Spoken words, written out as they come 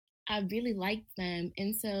I really liked them.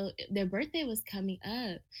 And so their birthday was coming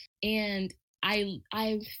up, and I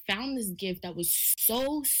found this gift that was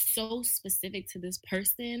so specific to this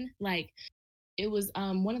person. Like it was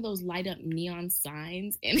one of those light up neon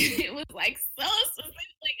signs, and it was like so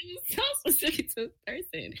specific, like it was so specific to this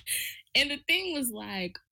person. And the thing was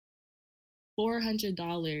like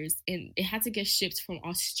 $400, and it had to get shipped from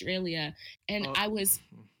Australia. And Oh, I was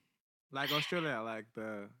like Australia, like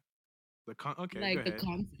okay, go like ahead.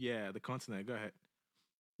 Yeah, the continent. Go ahead.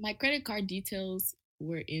 my credit card details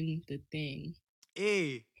were in the thing.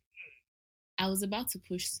 Hey, I was about to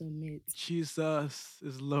push submit. Jesus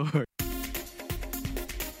is Lord. I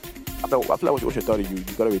feel like what you're telling you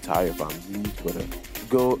gotta retire, fam. You gotta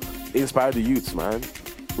go inspire the youths, man.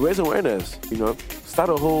 Raise awareness, Start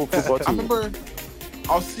a whole football I team. remember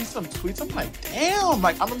I'll see some tweets. I'm like, damn.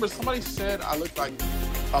 Like, I remember somebody said I look like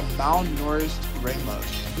a malnourished Rayma.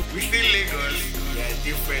 Within Lagos, there are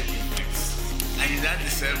different leagues. And in that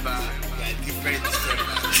December, there are different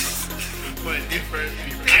Decembers for different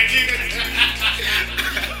people.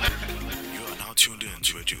 You are now tuned in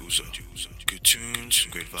to Radio Uzo. Good tunes,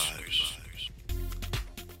 great vibes.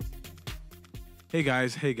 Hey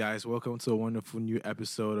guys, welcome to a wonderful new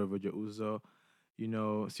episode of Radio Uzo.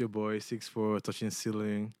 It's your boy 6'4", touching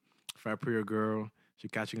ceiling, fat pretty girl, she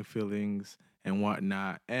catching feelings and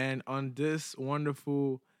whatnot. And on this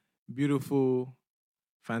wonderful, beautiful,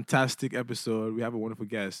 fantastic episode, we have a wonderful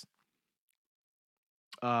guest.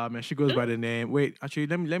 And she goes by the name. Wait, actually,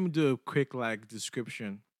 let me do a quick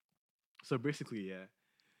description. So basically, yeah,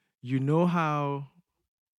 you know how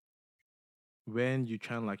when you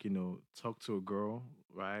try and talk to a girl,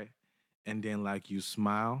 right? And then you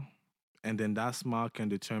smile, and then that smile can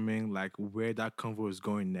determine where that convo is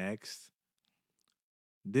going next.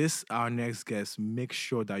 This our next guest makes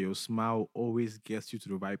sure that your smile always gets you to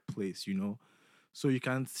the right place. So you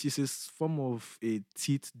can she's this form of a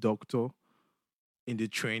teeth doctor in the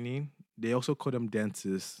training. They also call them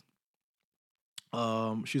dentists.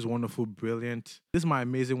 She's wonderful, brilliant. This is my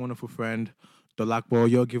amazing, wonderful friend, Dolakbo.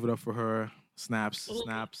 Y'all give it up for her. Snaps, Oh,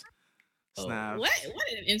 snaps, oh, snaps. what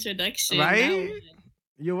an introduction. Right?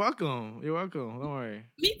 You're welcome. You're welcome. Don't worry.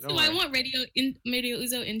 Me too. I want Radio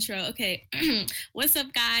Uzo intro. Okay. What's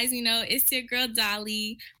up, guys? It's your girl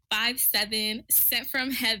Dolly, 5'7", sent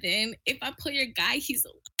from heaven. If I pull your guy, he's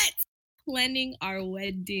what? Planning our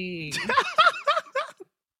wedding.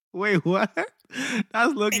 Wait, what?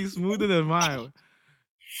 That's looking smoother than mine.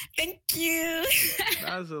 Thank you.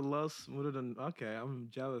 That's a lot smoother than. Okay, I'm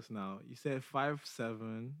jealous now. You said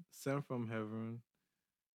 5'7", sent from heaven.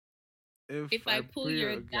 If I pull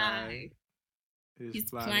your guy,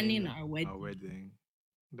 he's planning our wedding.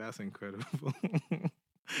 That's incredible.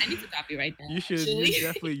 I need to copyright that. You should.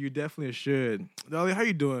 You definitely should. Dolly, how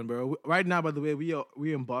you doing, bro? Right now, by the way,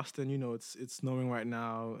 we in Boston. It's snowing right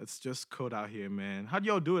now. It's just cold out here, man. How do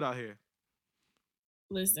y'all do it out here?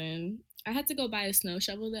 Listen, I had to go buy a snow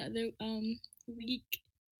shovel the other week,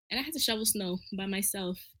 and I had to shovel snow by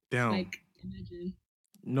myself. Damn. Imagine.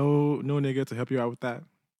 No nigga to help you out with that.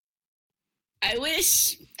 I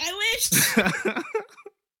wish.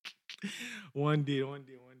 One day.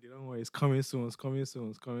 Don't worry. It's coming soon.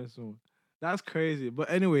 That's crazy.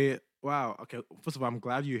 But anyway, wow. Okay. First of all, I'm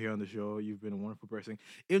glad you're here on the show. You've been a wonderful person.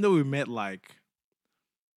 Even though we met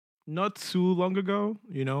not too long ago,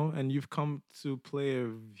 and you've come to play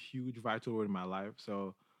a huge vital role in my life.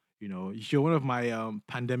 So, you're one of my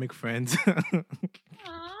pandemic friends.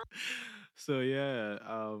 So yeah,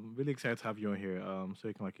 really excited to have you on here. So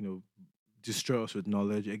you can destroy us with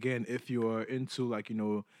knowledge. Again, if you're into if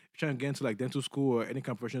you're trying to get into dental school or any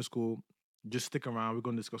kind of professional school, just stick around. We're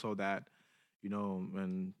gonna discuss all that,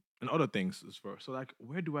 and other things as far. So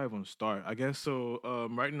where do I even start? I guess so.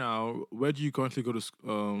 Right now, where do you currently go to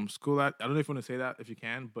school at? I don't know if you want to say that if you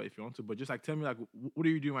can, but if you want to, but just tell me what are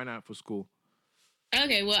you doing right now for school?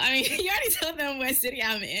 Okay, well, I mean, you already told them what city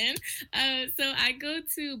I'm in. So I go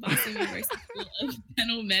to Boston University School of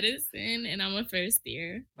Dental Medicine, and I'm a first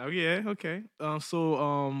year. Oh yeah, okay. So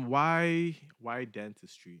why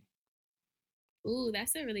dentistry? Ooh,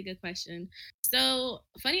 that's a really good question. So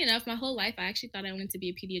funny enough, my whole life I actually thought I wanted to be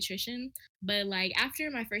a pediatrician, but after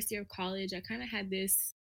my first year of college, I kind of had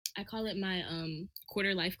this. I call it my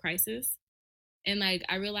quarter life crisis. And I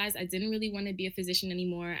realized I didn't really want to be a physician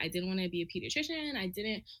anymore. I didn't want to be a pediatrician. I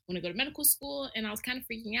didn't want to go to medical school. And I was kind of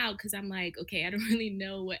freaking out because I'm like, okay, I don't really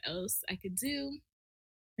know what else I could do.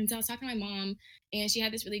 And so I was talking to my mom, and she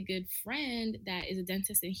had this really good friend that is a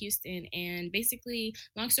dentist in Houston. And basically,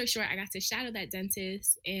 long story short, I got to shadow that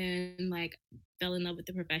dentist. And fell in love with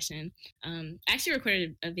the profession. I actually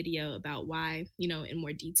recorded a video about why, in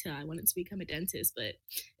more detail, I wanted to become a dentist, but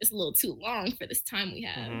it's a little too long for this time we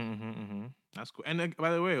have. That's cool. And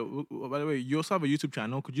by the way, you also have a YouTube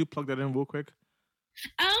channel. Could you plug that in real quick?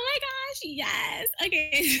 Oh my gosh, yes.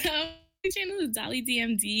 Okay, so my channel is Dolly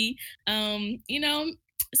DMD.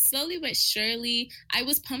 Slowly but surely, I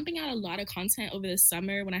was pumping out a lot of content over the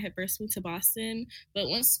summer when I had first moved to Boston. But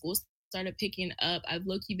once school started picking up, I've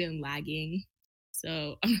low-key been lagging.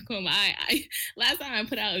 So I'm not gonna lie. Last time I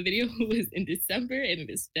put out a video was in December, and it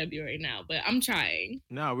is February now. But I'm trying.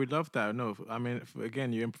 No, we love that. No, I mean,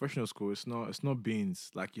 again, you're in professional school. It's not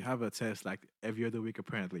beans. Like you have a test like every other week,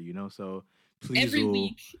 apparently. So please. Every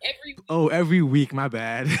week. Oh, every week. My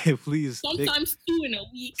bad. Please. Sometimes 2 in a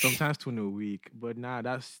week. Sometimes 2 in a week. But nah,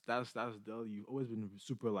 that's dull. You've always been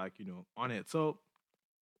super like on it. So,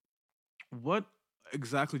 what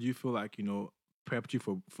exactly do you feel like prepped you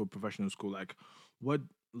for professional school? Like, what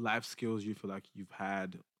life skills you feel like you've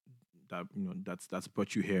had that that's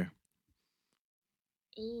brought you here?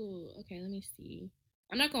 Ooh, okay, let me see.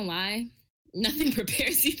 I'm not gonna lie, nothing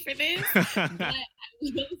prepares you for this. But I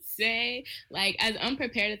will say, like, as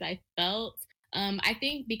unprepared as I felt, I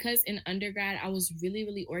think because in undergrad I was really,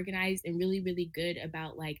 really organized and really, really good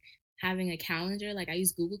about like having a calendar. Like I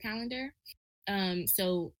use Google Calendar.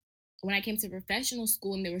 So when I came to professional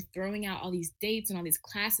school and they were throwing out all these dates and all these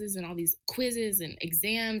classes and all these quizzes and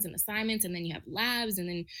exams and assignments, and then you have labs, and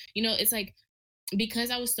then it's like because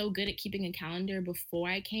I was so good at keeping a calendar before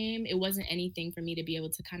I came, it wasn't anything for me to be able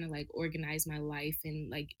to kind of like organize my life and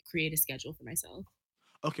like create a schedule for myself.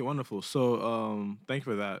 Okay, wonderful. So, thank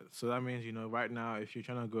you for that. So that means right now, if you're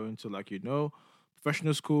trying to go into like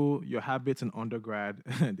professional school, your habits in undergrad,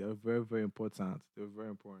 they're very, very important. They're very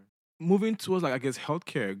important. Moving towards like I guess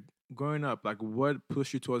healthcare. Growing up, like what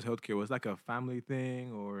pushed you towards healthcare? Was it like a family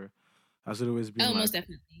thing, or has it always been? Oh, like, most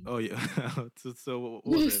definitely. Oh yeah. So what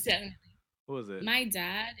Most was it? definitely. What was it? My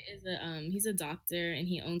dad is he's a doctor and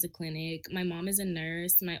he owns a clinic. My mom is a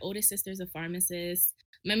nurse. My oldest sister's a pharmacist.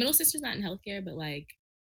 My middle sister's not in healthcare, but like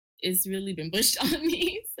it's really been pushed on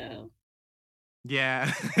me. So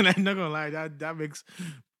Yeah, and I'm not gonna lie, that makes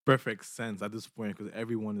perfect sense at this point because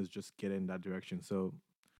everyone is just getting in that direction. So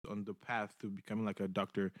on the path to becoming like a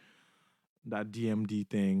doctor, that DMD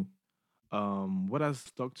thing, what has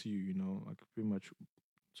stuck to you? Like pretty much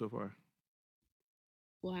so far.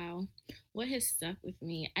 wow, what has stuck with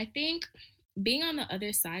me? I think being on the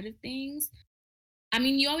other side of things. I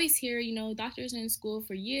mean, you always hear, doctors are in school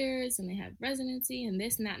for years and they have residency and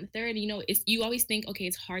this and that and the third. It's you always think, okay,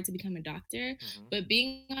 it's hard to become a doctor, but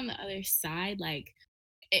being on the other side, like,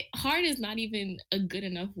 hard is not even a good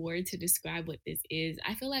enough word to describe what this is.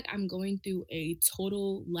 I feel like I'm going through a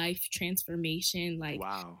total life transformation. Like,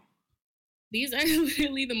 Wow. these are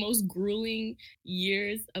literally the most grueling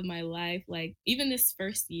years of my life. Like even this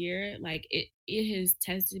first year, like it has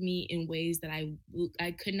tested me in ways that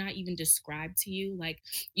I could not even describe to you. Like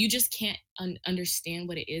you just can't understand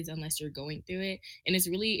what it is unless you're going through it. And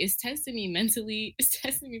it's tested me mentally, it's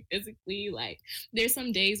tested me physically. Like there's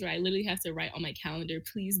some days where I literally have to write on my calendar,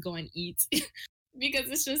 please go and eat.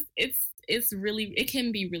 Because it's really, it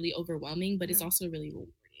can be really overwhelming, but it's also really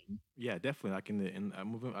rewarding. Yeah, definitely. Like in a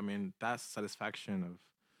moving, I mean, that's satisfaction of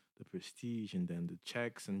the prestige and then the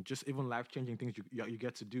checks and just even life changing things you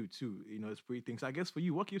get to do too. It's pretty things. I guess for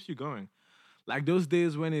you, what keeps you going? Like those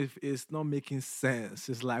days when it's not making sense.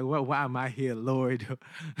 It's like, why am I here, Lord?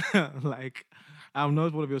 Like, I'm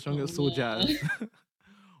not one of your strongest soldiers.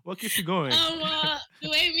 What keeps you going? The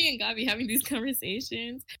way me and God be having these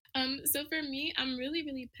conversations. So for me, I'm really,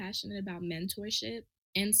 really passionate about mentorship.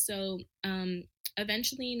 And so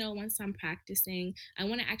eventually, once I'm practicing, I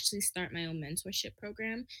want to actually start my own mentorship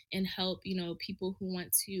program and help, people who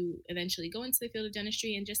want to eventually go into the field of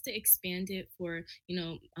dentistry and just to expand it for,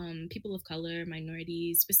 people of color,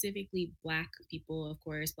 minorities, specifically Black people, of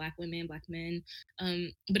course, Black women, Black men.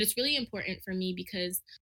 But it's really important for me because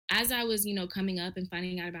as I was, coming up and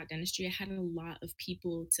finding out about dentistry, I had a lot of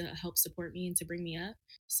people to help support me and to bring me up.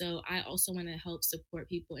 So I also want to help support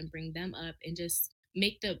people and bring them up and just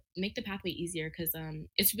make the pathway easier because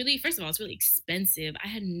it's really, first of all, it's really expensive. I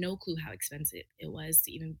had no clue how expensive it was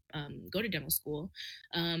to even go to dental school,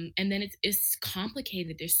 and then it's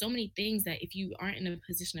complicated. There's so many things that if you aren't in a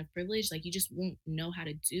position of privilege, like you just won't know how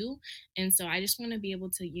to do. And so I just want to be able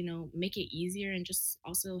to make it easier and just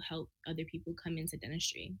also help other people come into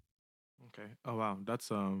dentistry. Okay. Oh wow,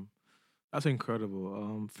 that's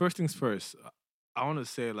incredible. First things first, I want to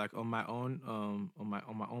say like on my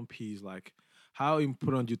own piece, like how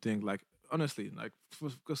important do you think, like honestly, like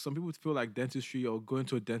because some people feel like dentistry or going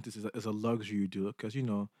to a dentist is a luxury you do because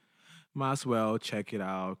Might as well check it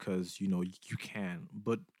out because you can.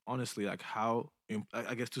 But honestly, like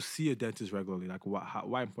I guess to see a dentist regularly, like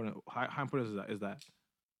why important? How important is that? Is that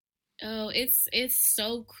Oh, it's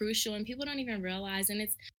so crucial, and people don't even realize. And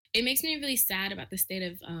it makes me really sad about the state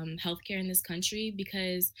of healthcare in this country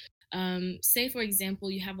because, say for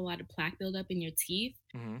example, you have a lot of plaque buildup in your teeth.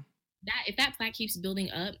 hmm That if that plaque keeps building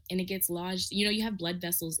up and it gets lodged, you have blood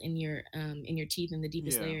vessels in your teeth in the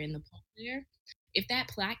deepest Yeah, layer in the pulp layer. If that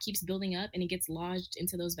plaque keeps building up and it gets lodged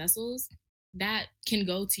into those vessels, that can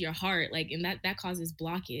go to your heart, like, and that causes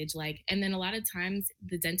blockage, like, and then a lot of times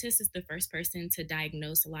the dentist is the first person to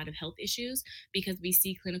diagnose a lot of health issues because we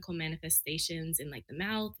see clinical manifestations in like the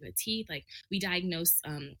mouth and the teeth. Like we diagnose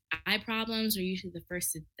eye problems. We're usually the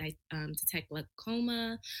first to detect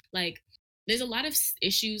glaucoma. Like there's a lot of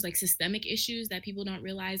issues, like systemic issues that people don't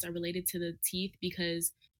realize are related to the teeth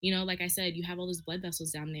because, like I said, you have all those blood vessels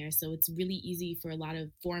down there. So it's really easy for a lot of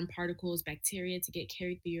foreign particles, bacteria to get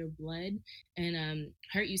carried through your blood and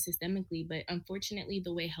hurt you systemically. But unfortunately,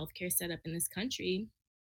 the way healthcare is set up in this country,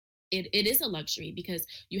 it is a luxury because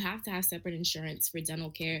you have to have separate insurance for dental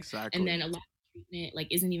care. And exactly. then a lot of treatment like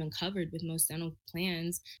isn't even covered with most dental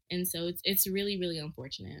plans. And so it's really, really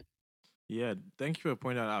unfortunate. Yeah, thank you for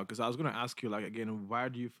pointing that out. Because I was gonna ask you, like, again, why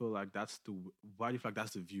do you feel like that's the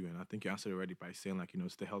view? And I think you answered already by saying, like,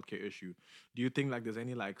 it's the healthcare issue. Do you think like there's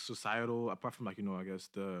any like societal, apart from like I guess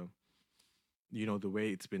the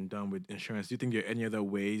way it's been done with insurance? Do you think there are any other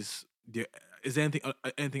ways? There is there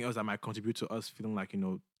anything else that might contribute to us feeling like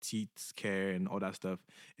teeth care and all that stuff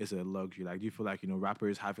is a luxury? Like, do you feel like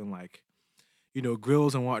rappers having like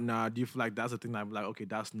grills and whatnot? Do you feel like that's a thing that I'm like, okay,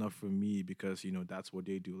 that's not for me because that's what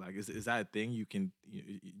they do? Like, is that a thing do you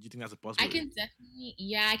think that's a possibility?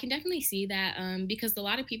 I can definitely see that. Because a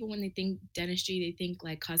lot of people, when they think dentistry, they think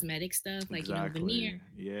like cosmetic stuff, like veneer, Exactly.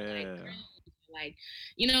 like Yeah. like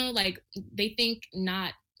like they think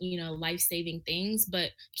not life saving things.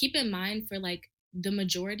 But keep in mind, for like the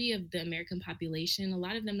majority of the American population, a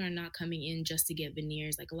lot of them are not coming in just to get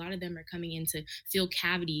veneers. Like a lot of them are coming in to fill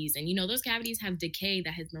cavities, and those cavities have decay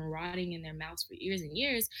that has been rotting in their mouths for years and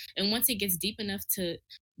years. And once it gets deep enough to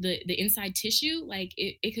the inside tissue, like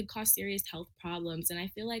it could cause serious health problems. And I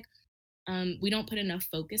feel like we don't put enough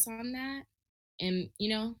focus on that. And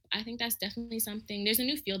I think that's definitely something. There's a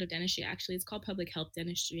new field of dentistry, actually. It's called public health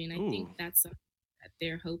dentistry, and I think Ooh. that's something that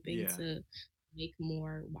they're hoping Yeah. to make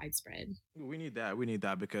more widespread. We need that. We need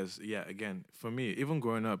that because yeah, again, for me, even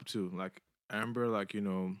growing up too, like I remember like,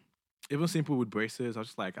 even simple with braces, I was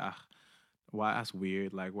just like, why that's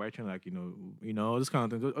weird. Like why trying to like, this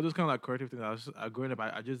kind of thing. Those kind of like creative things. Growing up,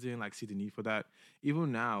 I just didn't like see the need for that.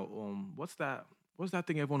 Even now, what's that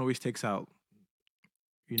thing everyone always takes out?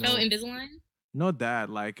 You Oh, know, Invisalign. not that.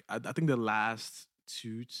 Like I think the last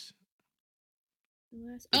tooth, the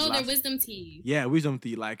Oh, their last wisdom teeth. yeah, wisdom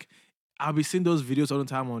teeth. Like I'll be seeing those videos all the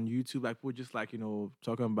time on YouTube. Like people just like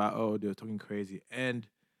talking about they're talking crazy. And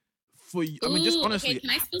I mean, just Ooh, okay. honestly, Can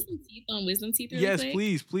I spill some teeth on wisdom teeth really yes, quick?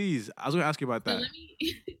 please, please. I was gonna ask you about So that.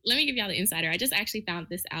 let me give y'all the insider. I just actually found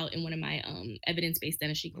this out in one of my evidence-based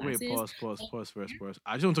dentistry Wait, classes. pause first, first.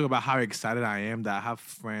 I just want to talk about how excited I am that I have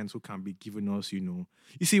friends who can be giving us, You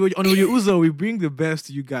see, on your Uzo, we bring the best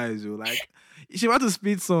to you guys, yo. Like, she about to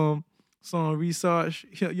speed some research.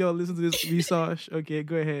 Yo, listen to this research. Okay,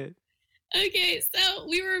 go ahead. Okay, so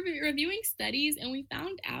we were reviewing studies and we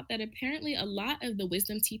found out that apparently a lot of the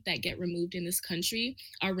wisdom teeth that get removed in this country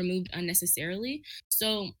are removed unnecessarily.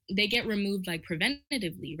 So they get removed like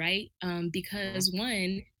preventatively, right? Mhm. Because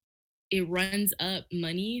one, it runs up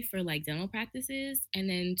money for like dental practices, and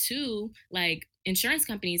then two, like insurance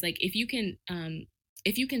companies, like if you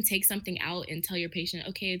can take something out and tell your patient,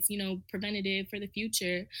 okay, it's preventative for the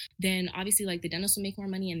future, then obviously like the dentists will make more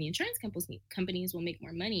money and the insurance companies will make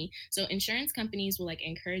more money. So insurance companies will like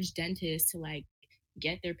encourage dentists to like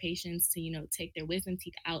get their patients to take their wisdom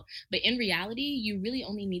teeth out. But in reality, you really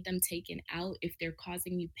only need them taken out if they're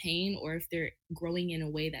causing you pain or if they're growing in a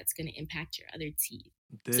way that's going to impact your other teeth.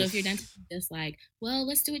 So if your dentist This is just like, well,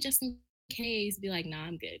 let's do it just in case, be like, nah,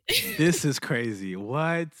 I'm good. this is crazy.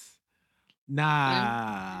 What? Um,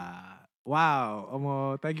 Nah.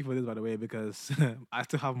 Wow. Thank you for this by the way, because I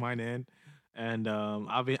still have mine in. And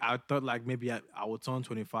I thought like maybe I would turn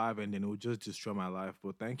 25 and then it would just destroy my life.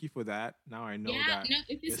 But thank you for that. Now I know yeah, that no,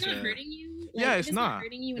 if it's it's not a hurting you, yeah, like if it's it's not not.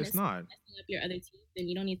 hurting you and It's it's not not. messing up your other teeth, then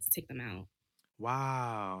you don't need to take them out.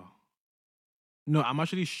 Wow. No, I'm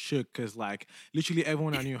actually shook because like literally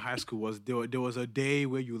everyone I knew in high school was there was a day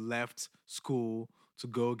where you left school to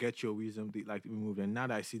go get your wisdom teeth like removed. And now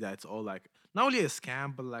that I see that it's all like not only a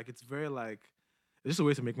scam, but like it's very like It's just a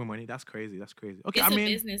way to make more money. That's crazy. That's crazy. Okay, I It's a mean,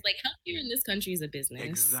 business. Like healthcare in this country is a business.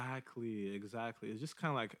 exactly, exactly. It's just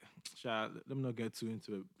kind of like, Sha, let me not get too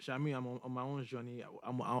into it. Sha, me, I'm on my own journey.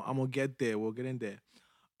 I'm gonna get there. We'll get in there.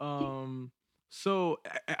 Um, so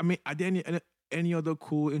I mean, are there any other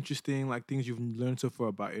cool, interesting like things you've learned so far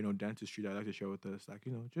about dentistry that I'd like to share with us? Like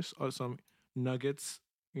just some nuggets.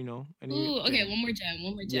 Any Ooh, okay, jam. one more gem,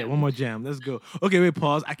 one more Yeah, one gem. more jam. Let's go. Okay, wait,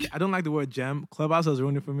 pause. I don't like the word jam. Clubhouse has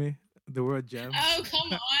ruined it for me. The word jam. Oh,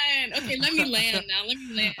 come on. Okay, let me land now. Let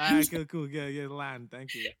me land. All right, cool. Yeah, land.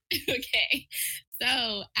 Thank you. Okay.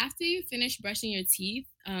 So after you finish brushing your teeth,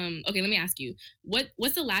 okay, let me ask you,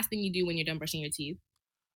 what's the last thing you do when you're done brushing your teeth?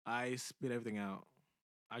 I spit everything out.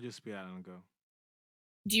 I just spit out and go.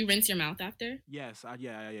 Do you rinse your mouth after? Yes,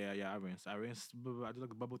 yeah. I rinse. I do like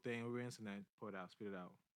the bubble thing, rinse, and then pour it out, spit it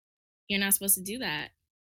out. You're not supposed to do that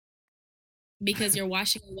because you're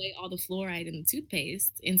washing away all the fluoride in the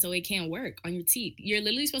toothpaste, and so it can't work on your teeth. You're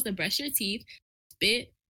literally supposed to brush your teeth,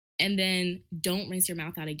 spit, and then don't rinse your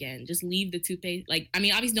mouth out again. Just leave the toothpaste. Like, I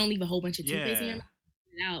mean, obviously don't leave a whole bunch of toothpaste in your Yeah. mouth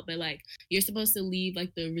out, but like you're supposed to leave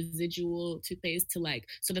like the residual toothpaste to like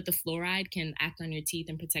so that the fluoride can act on your teeth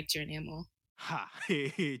and protect your enamel. Ha!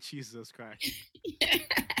 Hey, Jesus Christ!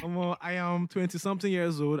 I am 20-something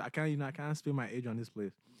years old. I can't spell my age on this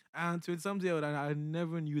place. I'm 20-something years old, and I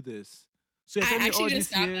never knew this. So you're I telling me all actually just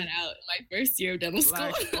these found years, that out in my first year of dental school.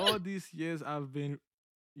 like all these years, I've been,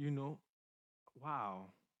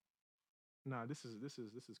 wow. Nah, this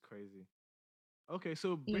is crazy. Okay,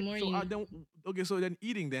 so The more you so then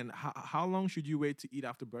eating then how long should you wait to eat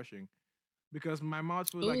after brushing? Because my mouth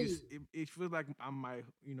feels like Ooh. it feels like I'm my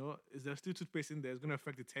is there still toothpaste in there? It's gonna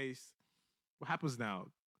affect the taste. What happens now?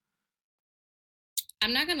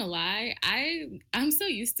 I'm not gonna lie, I'm so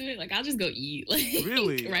used to it. Like I'll just go eat like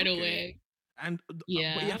Really? right Okay. away. And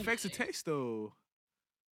Yeah. but I it don't affects the mind. taste though.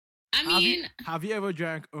 I Have you mean, have you ever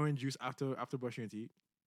drank orange juice after brushing your teeth?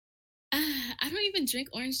 I don't even drink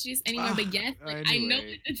orange juice anymore. But yes, like I know what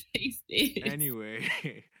Anyway, the taste is. anyway,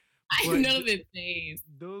 I but know the taste.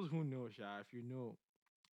 those who know, Sha, if you know,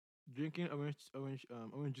 drinking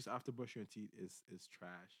orange juice after brushing your teeth is trash.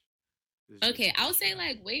 It's just Okay, I'll it's say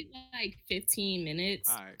trash. like wait like 15 minutes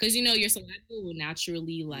All right. because your saliva will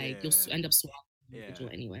naturally like you'll Yeah. end up swallowing the Yeah. individual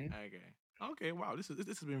anyway. Okay. Okay. Wow. This has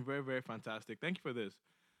been very, very fantastic. Thank you for this.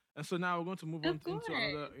 And so now we're going to move on Of course. into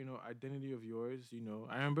another, identity of yours.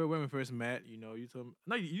 I remember when we first met. You told me,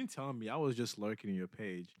 no, you didn't tell me. I was just lurking in your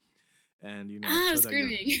page, and I'm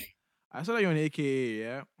screaming. I saw that you're an AKA,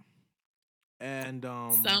 yeah, and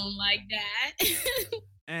Something like that.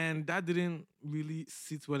 and that didn't really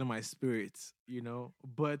sit well in my spirit,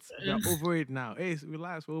 But we are over it now. Hey,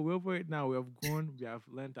 relax. Well, we're over it now. We have grown. We have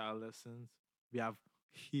learned our lessons. We have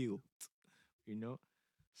healed. You know.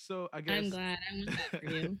 So I I'm guess. glad. I want that for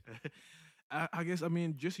you. I guess I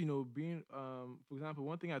mean just being for example,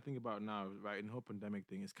 one thing I think about now, right, in the whole pandemic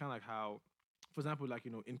thing is kind of like how, for example, like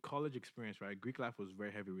in college experience, right, Greek life was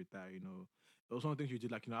very heavy with that. It was one of the things you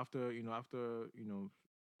did, like after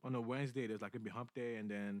on a Wednesday there's like gonna be hump day, and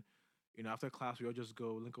then after class we all just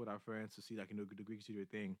go link up with our friends to see like the Greeks do their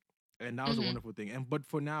thing, and that was a Mhm. wonderful thing. And but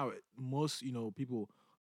for now, most people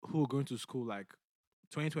who are going to school like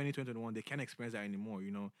 2020, 2021, they can't experience that anymore.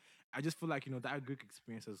 I just feel like that Greek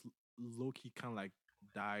experience has low key kind of like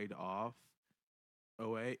died off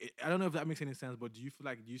away. I don't know if that makes any sense, but do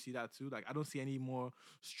you see that too? Like I don't see any more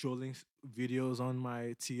strolling videos on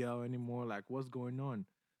my TL anymore. Like what's going on?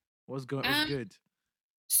 What's Um, good?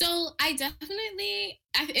 So I definitely,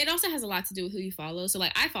 it also has a lot to do with who you follow. So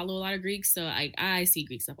like I follow a lot of Greeks, so I see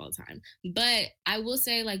Greek stuff all the time. But I will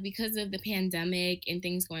say like because of the pandemic and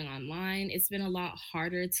things going online, it's been a lot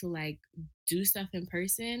harder to like do stuff in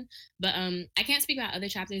person. But I can't speak about other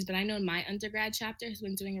chapters, but I know my undergrad chapter has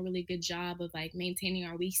been doing a really good job of like maintaining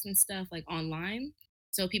our weeks and stuff like online.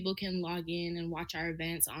 So people can log in and watch our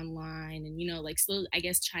events online and like still I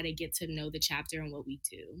guess try to get to know the chapter and what we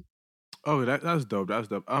do. Oh, that's dope. That's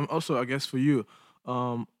dope. Also, I guess for you,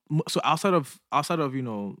 so outside of I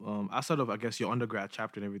guess your undergrad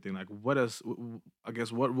chapter and everything, like I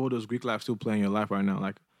guess what role does Greek life still play in your life right now,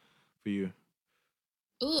 like for you?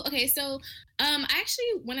 Oh, okay. So,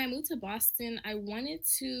 actually, when I moved to Boston, I wanted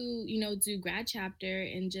to, do grad chapter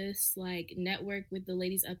and just like network with the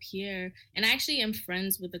ladies up here. And I actually am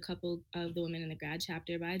friends with a couple of the women in the grad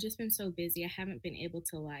chapter, but I've just been so busy, I haven't been able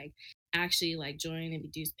to like actually like join and be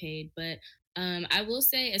dues paid. But I will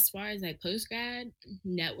say, as far as like post grad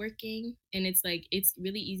networking, and it's like it's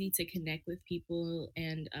really easy to connect with people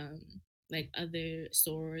and like other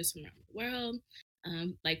sorors from around the world.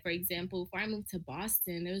 Like, for example, before I moved to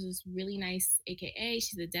Boston, there was this really nice AKA.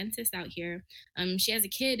 She's a dentist out here. She has a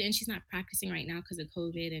kid and she's not practicing right now because of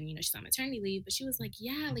COVID, and she's on maternity leave. But she was like,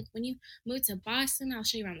 "Yeah, like when you move to Boston, I'll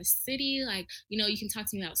show you around the city. Like, you can talk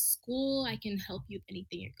to me about school. I can help you with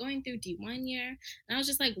anything you're going through. D1 year." And I was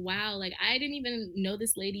just like, "Wow!" Like I didn't even know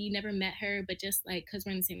this lady, never met her, but just like because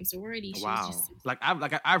we're in the same sorority, she was Wow.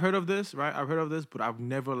 just I've heard of this, right? I've heard of this, but I've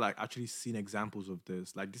never like actually seen examples of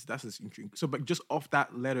this. Like that's just intriguing. So, but just off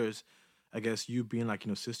that letters, I guess you being like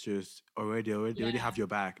sisters already yeah. have your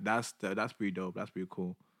back. That's pretty dope. That's pretty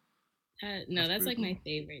cool. No, that's pretty like my cool.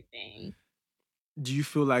 favorite thing. Do you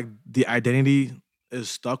feel like the identity is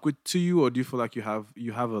stuck with to you, or do you feel like you have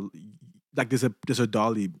a like there's a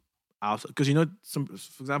dolly out? Because some,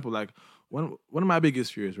 for example, like one of my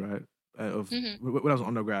biggest fears, right, of Hmm. when I was an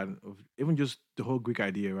undergrad, of even just the whole Greek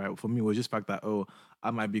idea, right, for me was just the fact that, oh,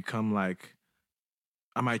 I might become like,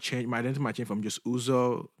 I might change, my identity might change from just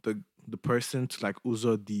Uzo the person to like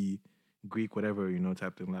Uzo the Greek whatever,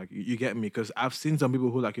 type thing. Like you get me? Because I've seen some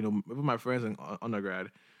people who, like, even my friends in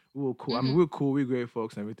undergrad, we were cool. I mean, Hmm. we were cool, we were great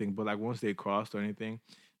folks and everything. But like once they crossed or anything,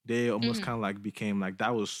 they almost Hmm. kind of like became like,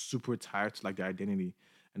 that was super tied to like their identity,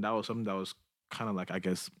 and that was something that was kind of like, I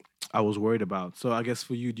guess, I was worried about. So I guess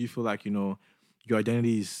for you, do you feel like your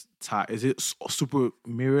identity is tied? Is it super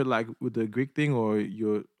mirrored like with the Greek thing, or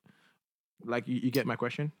you're like, you get my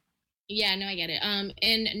question? Yeah, no, I get it.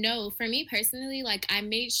 And no, for me personally, like I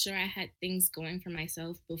made sure I had things going for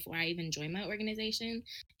myself before I even joined my organization.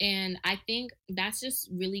 And I think that's just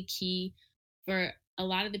really key for a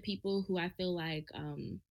lot of the people who I feel like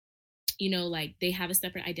like they have a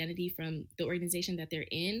separate identity from the organization that they're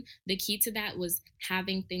in. The key to that was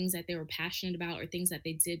having things that they were passionate about or things that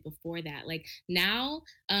they did before that. Like now,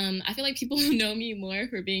 I feel like people know me more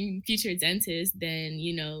for being future dentist than,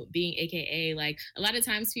 being AKA. Like a lot of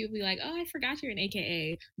times people be like, "Oh, I forgot you're an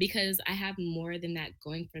AKA," because I have more than that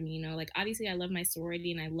going for me. Like obviously I love my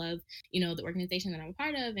sorority and I love, the organization that I'm a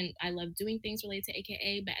part of, and I love doing things related to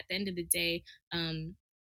AKA. But at the end of the day,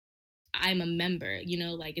 I'm a member,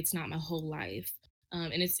 like it's not my whole life.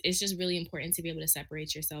 And it's just really important to be able to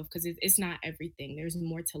separate yourself because it's not everything. There's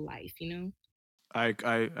more to life. Yeah. I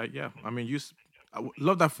mean,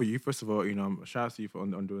 love that for you. First of all, shout out to you for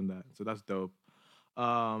on doing that. So that's dope.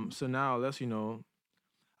 So now let's, I don't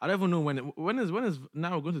even know when is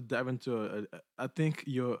now we're going to dive into I think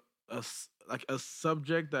you're like a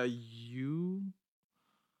subject that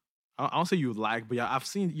I don't say you like, but yeah, I've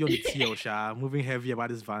seen you on the TL Sha moving heavy about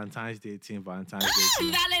this Valentine's Day thing. Valentine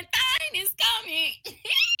is coming.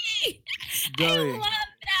 I Joey, love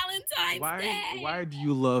Valentine's why Day. do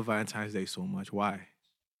you love Valentine's Day so much? Why?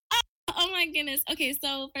 Oh my goodness. Okay,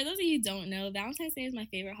 so for those of you who don't know, Valentine's Day is my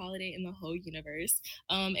favorite holiday in the whole universe.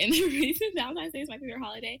 And the reason Valentine's Day is my favorite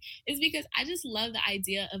holiday is because I just love the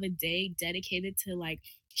idea of a day dedicated to like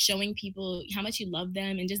showing people how much you love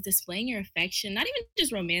them and just displaying your affection, not even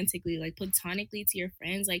just romantically, like platonically to your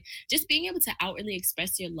friends, like just being able to outwardly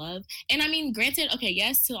express your love. And I mean, granted, okay,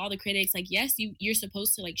 yes, to all the critics, like yes, you're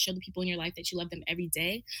supposed to like show the people in your life that you love them every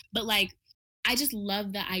day, but like I just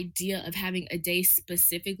love the idea of having a day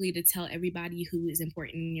specifically to tell everybody who is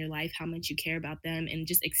important in your life how much you care about them and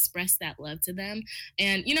just express that love to them.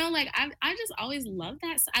 And like I just always love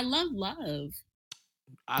that. I love love.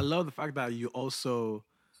 I love the fact that you also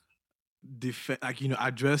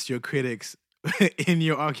address your critics in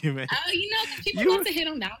your argument. Oh, 'cause people You love to hit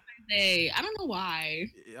on Valentine's Day. I don't know why.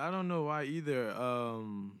 I don't know why either.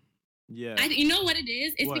 Yeah. You know what it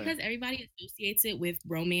is? It's What? because everybody associates it with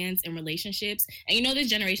romance and relationships. And this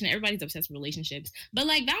generation, everybody's obsessed with relationships. But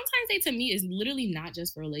like Valentine's Day to me is literally not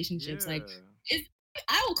just for relationships. Yeah. Like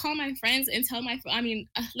I will call my friends and tell one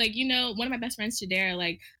of my best friends, Shadera,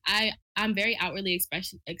 like I'm very outwardly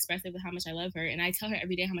expressive with how much I love her, and I tell her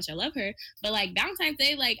every day how much I love her. But like Valentine's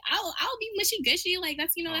Day, like I'll be mushy gushy, like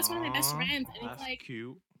that's one of my best Aw, friends, and it's that's like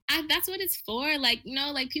cute. that's what it's for. Like,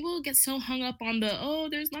 like people get so hung up on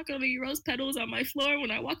there's not gonna be rose petals on my floor when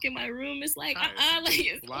I walk in my room. It's like, Right. like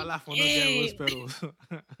it's Why laugh when I get rose okay. petals?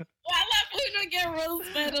 Why laugh when I get rose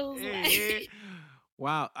petals? Hey.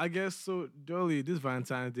 Wow, I guess so. Dolly, this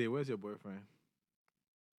Valentine's Day, where's your boyfriend?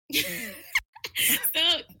 So,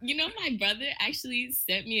 my brother actually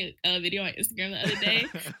sent me a video on Instagram the other day,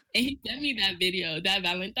 and he sent me that video, that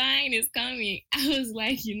Valentine is coming. I was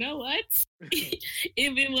like, you know what?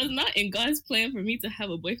 If it was not in God's plan for me to have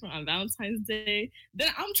a boyfriend on Valentine's Day, then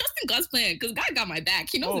I'm trusting God's plan because God got my back.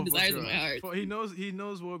 He knows the for desires sure. of my heart. He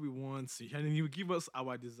knows what we want, and he will give us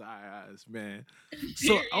our desires, man.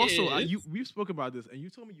 So also, Period. we spoke about this, and you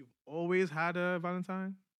told me you've always had a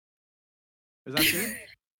Valentine. Is that true?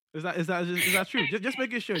 Is that true? Just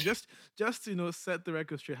making sure. Just set the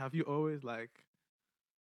record straight. Have you always like?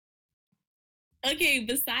 Okay,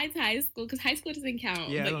 besides high school, because high school doesn't count.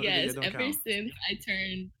 Yeah, But yes, don't count. ever since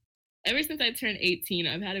I turned 18,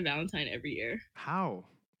 I've had a Valentine every year. How?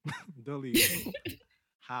 Dolly.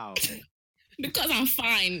 How? Because I'm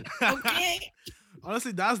fine. Okay.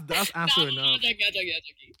 Honestly, that's answer enough.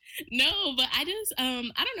 No, but I just I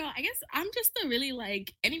don't know. I guess I'm just a really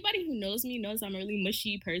like anybody who knows me knows I'm a really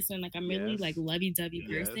mushy person. Like I'm really like Yes. lovey-dovey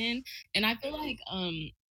Yes. person. And I feel like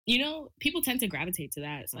people tend to gravitate to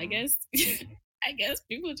that. So I Mhm. guess I guess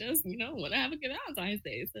people just, want to have a good Valentine's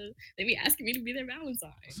Day. So they be asking me to be their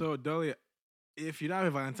Valentine. So Dolly, if you don't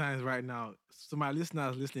have Valentine's right now, so my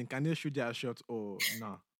listeners listening, can they shoot their shot or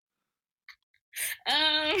no?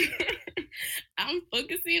 Um, I'm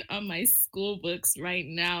focusing on my school books right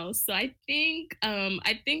now. So I think I'm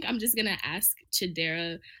just gonna ask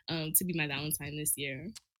Chidera to be my Valentine this year.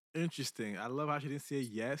 Interesting. I love how she didn't say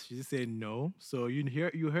yes. She just said no. So you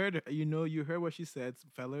heard what she said,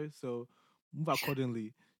 fellas. So move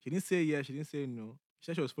accordingly. She didn't say yes. She didn't say no. She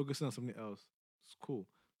said she was focusing on something else. It's cool.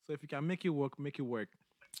 So if you can make it work, make it work.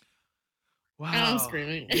 I'm Wow.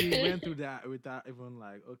 screaming. We went through that without even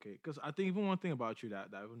like okay. Because I think even one thing about you that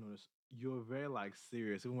I even noticed, you're very like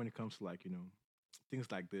serious, even when it comes to like, things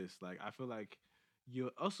like this. Like I feel like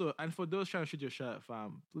you're also and for those trying to shoot your shot,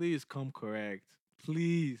 fam, please come correct.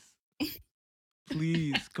 Please.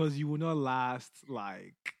 Please, because you will not last.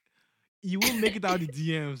 Like you won't make it out the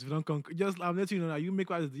DMs if you don't come. Just I'm letting you know now. You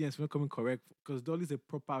make it out the DMs if you're not coming correct. Because Dolly's a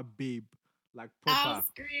proper babe, like I'm proper.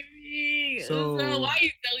 screaming. So- So why are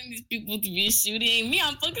you telling these people to be shooting? Me,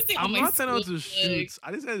 I'm focusing on I'm my not telling them school to shoot. books.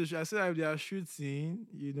 I didn't say to shoot. I said if they are shooting,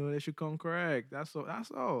 they should come correct. That's all.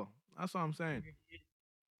 That's all. That's all I'm saying.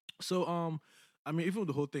 So I mean, even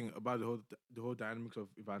the whole thing about the whole dynamics of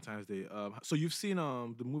Valentine's Day. So you've seen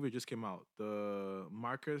the movie just came out, the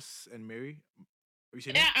Marcus and Mary. Have you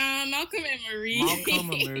seen it? Yeah, Malcolm and Marie. Malcolm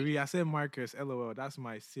and Marie. I said Marcus. LOL. That's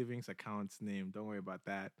my savings account's name. Don't worry about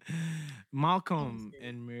that. Malcolm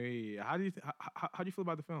and Marie. How do you feel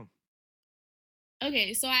about the film?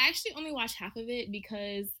 Okay, so I actually only watched half of it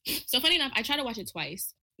because, so funny enough, I tried to watch it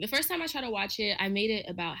twice. The first time I tried to watch it, I made it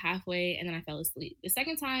about halfway and then I fell asleep. The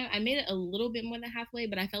second time, I made it a little bit more than halfway,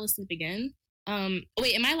 but I fell asleep again.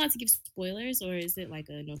 Wait, am I allowed to give spoilers or is it like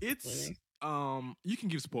a no It's spoiler? you can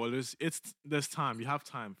give spoilers. There's time. You have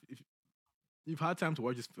time. If you've had time to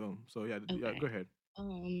watch this film, so yeah, Okay. go ahead.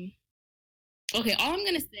 Okay, all I'm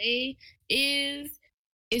gonna say is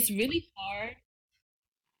it's really hard.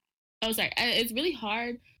 Oh, sorry. It's really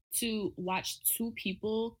hard to watch two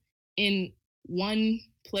people in one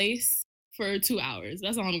place for 2 hours.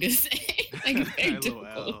 That's all I'm gonna say. Like it's very LOL.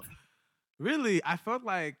 difficult. Really, I felt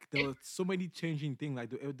like there were so many changing things. Like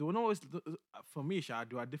there were always for me,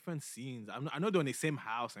 there are different scenes. I know they're in the same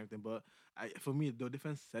house and everything, but for me, there were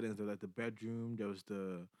different settings. There was like the bedroom, there was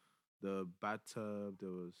the bathtub, there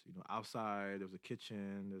was outside, there was a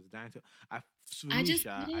kitchen, there was a dining table. For I me, just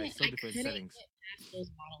Sha, I couldn't. saw I different couldn't settings. get past those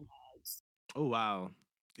monologues. Oh wow,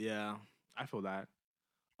 yeah, I feel that.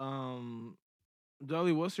 Um,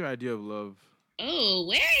 Dolly, what's your idea of love? Oh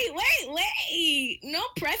wait! No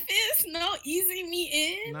preface, no easing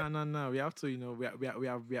me in. No. We have to,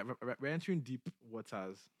 we're entering deep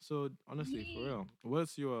waters. So honestly, for real,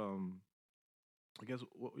 what's your I guess,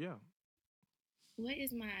 yeah. What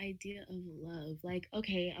is my idea of love? Like,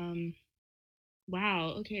 okay, wow,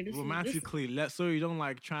 okay, this is Romantically, so you don't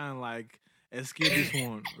like try and like escape this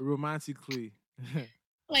one. Romantically.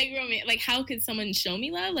 like how could someone show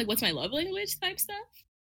me love? Like, what's my love language type stuff?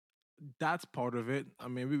 That's part of it. I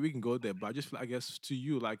mean, we can go there, but I guess to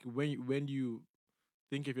you, like when you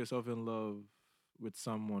think of yourself in love with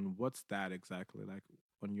someone, what's that exactly like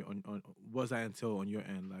on your on what's that entail on your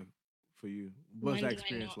end, like for you? What's When that do I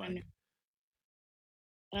experience know like?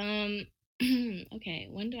 Okay,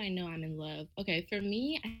 when do I know I'm in love? Okay, for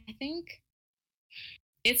me, I think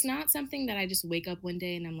it's not something that I just wake up one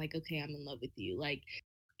day and I'm like, okay, I'm in love with you. Like,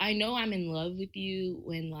 I know I'm in love with you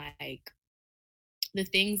when like the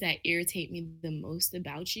things that irritate me the most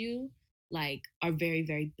about you like are very,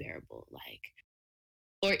 very bearable. Like,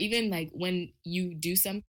 or even like when you do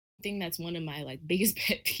something that's one of my like biggest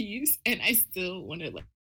pet peeves and I still want to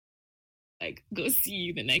like go see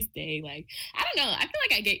you the next day. Like, I don't know. I feel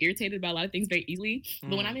like I get irritated about a lot of things very easily.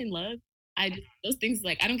 But when I'm in love, those things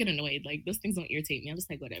like I don't get annoyed. Like those things don't irritate me. I'm just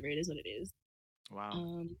like, whatever, it is what it is.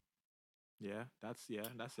 Wow. Yeah, that's it.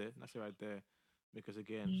 That's it right there. Because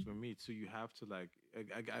again, for me too, you have to like.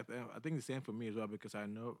 I think the same for me as well. Because I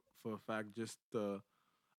know for a fact, just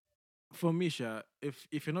for me, Sha, if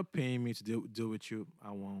you're not paying me to deal with you, I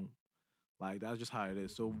won't. Like that's just how it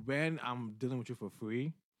is. So when I'm dealing with you for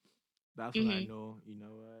free, that's when I Hmm. know, you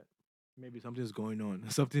know what, maybe something's going on,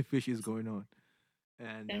 something fishy is going on,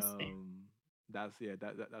 and That's fair. that's yeah,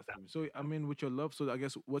 that's true. So I mean, with your love, so I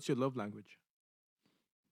guess what's your love language?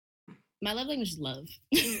 My love language is love.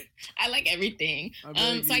 I like everything. I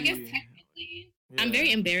beg So I guess you. technically, I'm very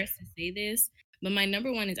Yeah. embarrassed to say this, but my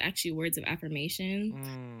number one is actually words of affirmation.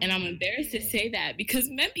 And I'm Mm. embarrassed to say that because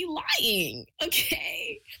men be lying.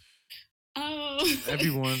 Okay. Um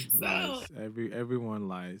Everyone so lies. Everyone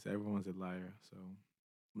lies. Everyone's a liar. So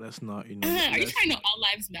let's not, are you let's trying to all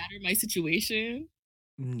lives matter my situation?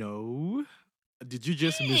 no. Did you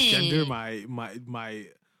just misgender Hmm. my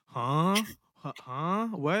huh? Huh?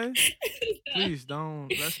 What? Please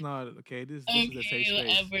don't. Let's not. Okay, this is a safe Okay, space.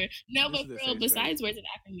 whatever. No, This but is a for real, safe space. besides words of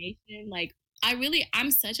affirmation, like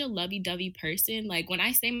I'm such a lovey-dovey person. Like when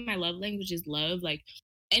I say my love language is love, like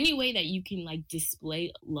any way that you can like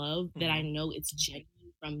display love that I Hmm. know it's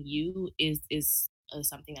genuine from you is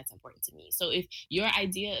something that's important to me. So if your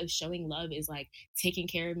idea of showing love is like taking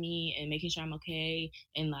care of me and making sure I'm okay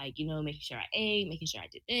and like making sure I ate, making sure I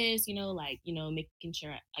did this, like making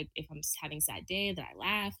sure like if I'm having a sad day that I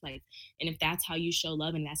laugh, like and if that's how you show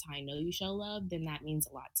love and that's how I know you show love, then that means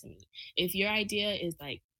a lot to me. If your idea is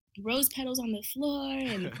like rose petals on the floor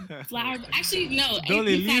and flower, actually, no.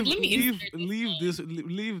 Dolly, In fact, let me insert this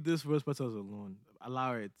one. leave this rose petals alone.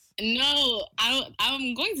 Allow it. No, I don't.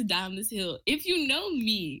 I'm going to die on this hill. If you know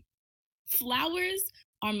me, flowers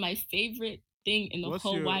are my favorite thing in the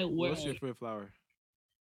whole wide What's your world. favorite flower?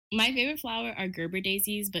 My favorite flower are Gerber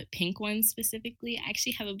daisies, but pink ones specifically. I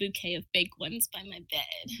actually have a bouquet of fake ones by my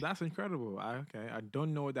bed. That's incredible. Okay, I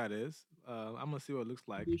don't know what that is. I'm gonna see what it looks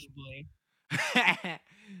like. Bougie boy.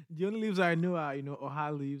 The only leaves I know are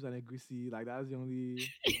oha leaves and egusi. Like that's the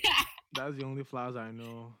only flowers I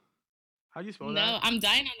know. How do you spell No, that? I'm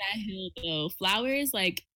dying on that hill though. Flowers,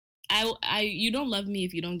 like you don't love me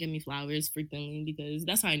if you don't give me flowers frequently because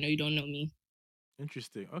that's how I know you don't know me.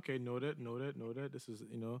 Interesting. Okay, noted. This is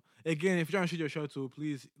again, if you're trying to shoot your shot too,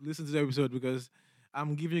 please listen to the episode because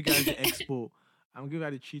I'm giving you guys the expo. I'm giving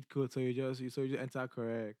you the cheat code so you just enter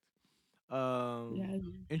correct. Yeah.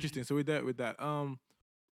 Interesting. So with that,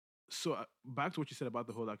 so back to what you said about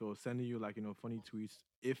the whole like sending you like funny tweets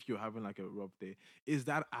if you're having like a rough day. Is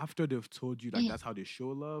that after they've told you like Mhm. that's how they show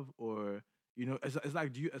love, or it's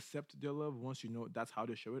like do you accept their love once you know that's how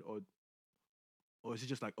they show it, or is it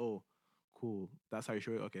just like, oh, cool, that's how you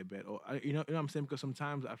show it? Okay, bet. Or you know what I'm saying? Because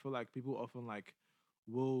sometimes I feel like people often like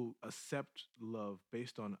will accept love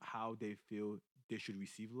based on how they feel they should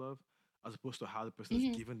receive love, as opposed to how the person is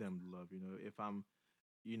Mhm. giving them love. If I'm,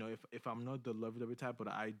 if I'm not the lovey type, but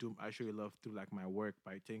I show you love through like my work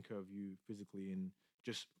by taking care of you physically and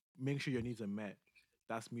just make sure your needs are met.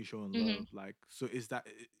 That's me showing Mhm. love. Like, so is that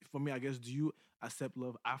for me? I guess. Do you accept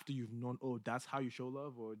love after you've known? Oh, that's how you show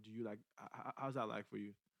love, or do you like? How's that like for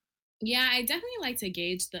you? Yeah, I definitely like to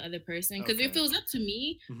gauge the other person because if Okay. it was up to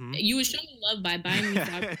me, Mm-hmm. you would show me love by buying me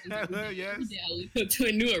flowers every Yes. day. I would go to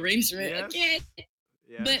a new arrangement. Yes. Okay.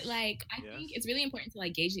 But Yes. like I Yes. think it's really important to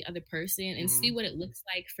like gauge the other person and Mm-hmm. see what it looks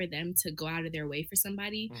like for them to go out of their way for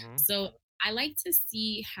somebody. Mm-hmm. So I like to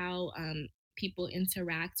see how people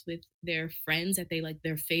interact with their friends that they like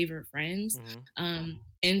their favorite friends. Mm-hmm.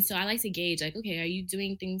 And so I like to gauge like, okay, are you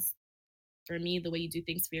doing things for me the way you do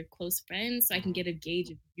things for your close friends so I can Mm-hmm. get a gauge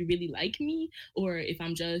if you really like me or if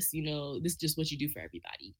I'm just, this is just what you do for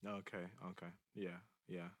everybody. Okay. Okay. Yeah.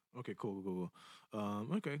 Yeah. Okay. Cool.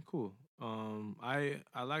 Okay. Cool.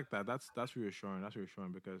 I like that. That's reassuring. That's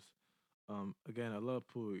reassuring because again, I love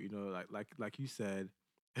people. Like you said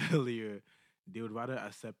earlier, they would rather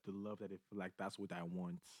accept the love that they feel like that's what I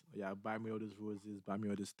want. Yeah, buy me all these roses, buy me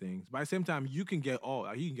all these things. But at the same time, you can get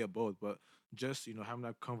all, you can get both. But just having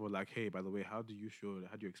that convo, like, hey, by the way, how do you show,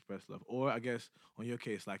 how do you express love? Or I guess on your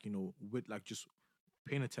case, like with like just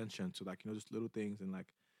paying attention to like just little things and like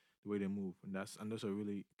the way they move, and those are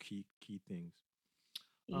really key things.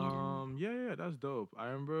 Yeah. Yeah, that's dope. I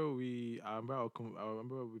remember we've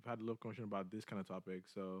had a lot of conversation about this kind of topic.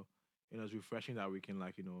 So, it's refreshing that we can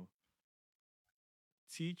like,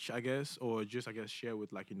 teach, I guess, or just I guess share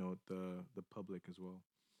with like, the public as well.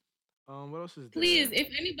 What else is Please, there? if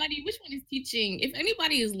anybody, which one is teaching? If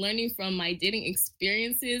anybody is learning from my dating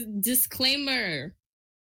experiences, disclaimer,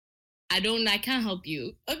 I can't help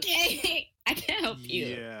you. Okay? I can't help you.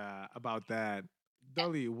 Yeah, about that.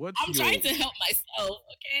 Dolly, I'm trying to help myself,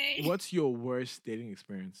 okay? what's your worst dating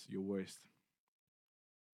experience? Your worst.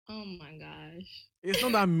 Oh my gosh. It's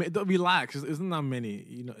not that don't relax. It's not that many.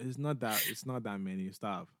 It's not that many.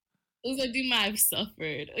 Stop. Uzodima, I've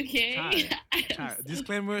suffered, okay? Child, I have child.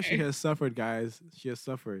 Disclaimer: she suffered. has suffered, guys. She has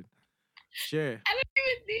suffered. Share. I don't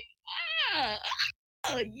even think. Ah,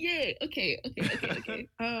 oh yeah. Okay.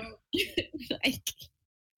 Like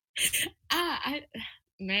I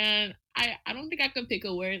man, I don't think I could pick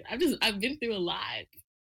a word. I've been through a lot.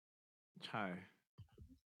 Hi.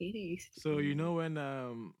 It is. So you know when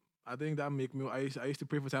I think that make me I used to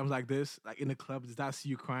pray for times like this, like in the club, does that see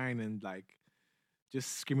you crying and like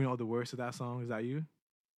just screaming all the words to that song? Is that you?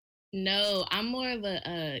 No, I'm more of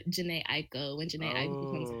a Janae Aiko. When Janae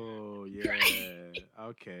Aiko comes on, Oh I cry. yeah.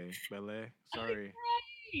 Okay. Bele. Sorry.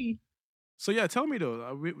 I So yeah, tell me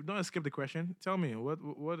though. We don't skip the question. Tell me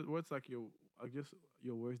what's like your I guess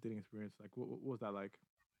your worst dating experience. Like what was that like?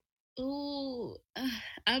 Ooh,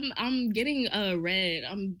 I'm getting red.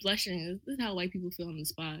 I'm blushing. This is how white people feel on the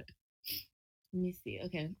spot. Let me see.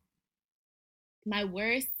 Okay, my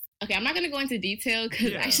worst. Okay, I'm not gonna go into detail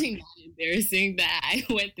because Yeah. actually not embarrassing that I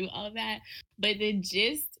went through all that. But the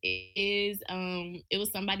gist is, it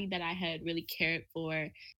was somebody that I had really cared for,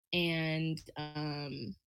 and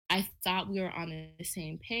I thought we were on the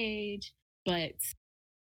same page, but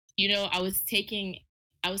I was taking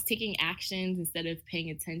actions instead of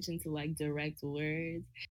paying attention to like direct words.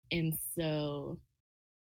 And so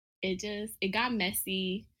it got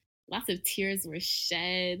messy. Lots of tears were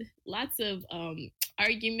shed, lots of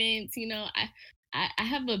arguments. I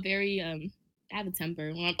have a very I have a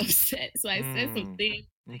temper when I'm upset. So I said some things,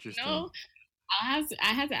 Interesting. I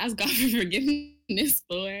had to ask God for forgiveness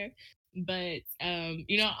for. But I'm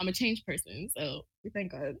a changed person, so we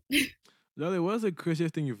thank God. Lolly, what's the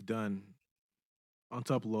craziest thing you've done on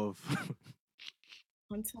top love?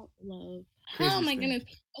 On top love. Oh Craziest my thing. goodness.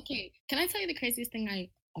 Okay, can I tell you the craziest thing I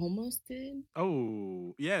almost did?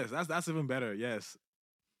 Oh yes, that's even better. Yes.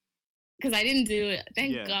 Because I didn't do it.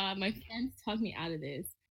 Thank Yeah. God, my friends talked me out of this.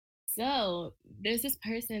 So there's this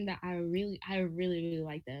person that I really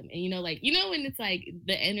like them, and when it's like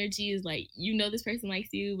the energy is like this person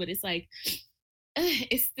likes you, but it's like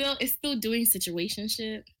it's still doing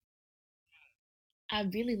situationship. I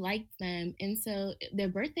really liked them, and so their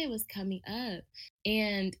birthday was coming up,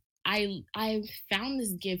 and I found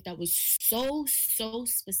this gift that was so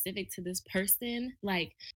specific to this person.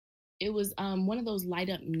 Like it was one of those light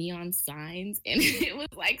up neon signs, and it was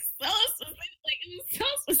like so specific. Like it was so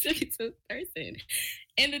specific to this person,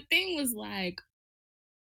 and the thing was like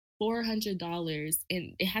 $400,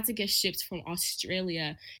 and it had to get shipped from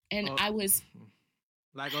Australia, and Oh, I was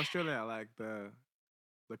like Australia, like okay,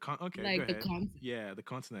 go like ahead. Yeah, the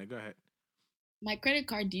continent. Go ahead. my credit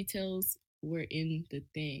card details were in the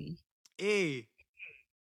thing. Hey,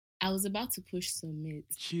 I was about to push submit.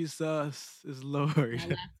 Jesus is My Lord.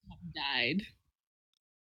 laptop died.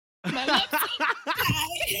 My laptop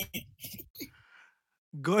died.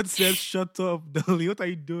 God said, "Shut up, Dolly. What are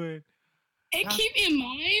you doing?" And keep in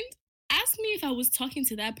mind, ask me if I was talking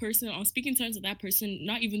to that person or speaking terms with that person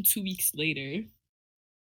not even 2 weeks later.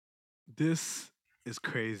 This is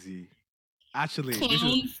crazy. Actually,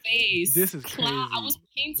 Clown face. this is Clown. I crazy. was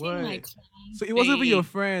painting What? my clown So it wasn't even your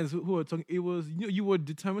face. friends who were talking. It was you were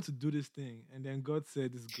determined to do this thing, and then God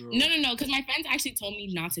said, "This girl." No, because my friends actually told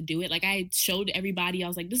me not to do it. Like I showed everybody, I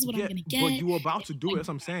was like, "This is what I'm gonna get." But you were about to do it. That's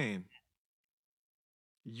what I'm saying.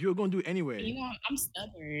 You're gonna do it anyway. I'm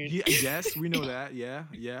stubborn. Yeah, yes, we know that.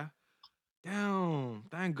 Yeah. Damn.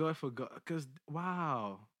 Thank God for God. Cause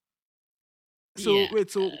wow. So Yeah.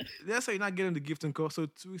 wait, so let's say you're not getting the gift and call. So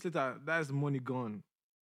 2 weeks later, that's money gone.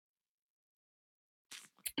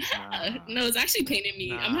 No, it's actually paining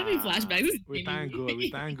me. I'm having flashbacks. This is We paining thank me. God. We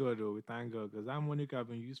thank God though. We thank God because that money could have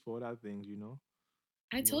been used for other things, you know.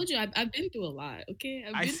 I told you I've been through a lot. Okay,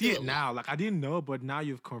 I see it now. Like I didn't know, but now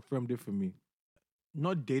you've confirmed it for me.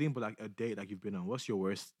 Not dating, but like a date like you've been on. What's your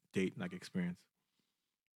worst date like experience?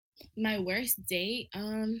 My worst date.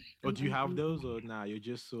 Or do you have those, or nah? You're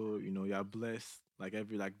just so you're blessed. Like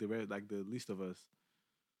the least of us.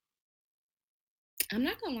 I'm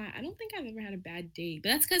not gonna lie. I don't think I've ever had a bad date, but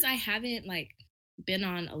that's because I haven't like been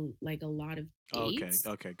on a lot of dates.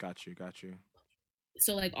 Okay, got you.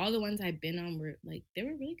 So like all the ones I've been on were like they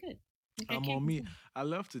were really good. Like, On me. I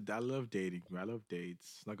love dating. I love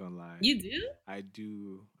dates. Not gonna lie. You do? I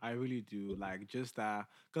do. I really do. Like just that.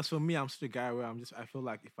 Because for me, I'm such a guy where I feel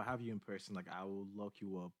like if I have you in person, like I will lock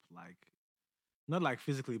you up. Like not like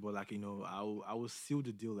physically, but like I will seal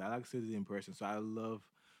the deal. I like to seal it in person. So I love,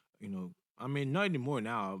 I mean, not anymore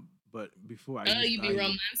now. But before you be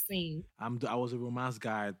romancing. I was a romance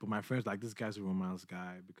guy, but my friends like this guy's a romance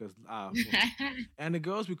guy because and the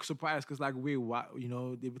girls be surprised because like wait why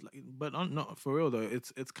they would like but no for real though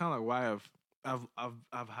it's kind of like why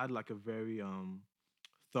I've had like a very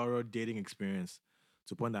thorough dating experience.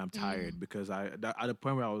 to the point that I'm tired because at the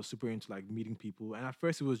point where I was super into like meeting people, and at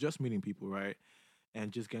first it was just meeting people, right?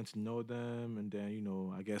 And just getting to know them, and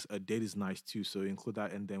then I guess a date is nice too, so include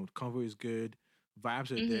that, and then convo is good,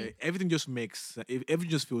 vibes are there, everything just everything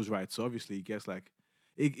just feels right. So obviously, it gets like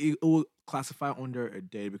it will classify under a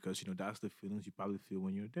date because that's the feelings you probably feel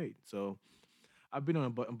when you're a date. So I've been on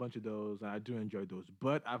a bunch of those, and I do enjoy those.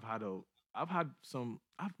 But I've had some,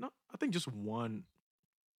 I've not, I think just one,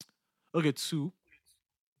 okay, two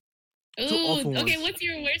Ooh, awful okay. ones. What's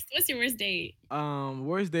your worst date?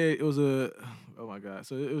 Worst day, it was a oh my god.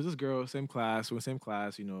 So it was this girl, same class, we're same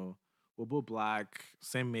class, we're both black,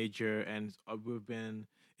 same major, and we've been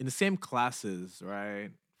in the same classes, right?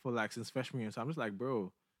 For like since freshman year. So I'm just like,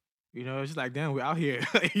 bro, it's just like, damn, we're out here,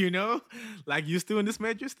 like you still in this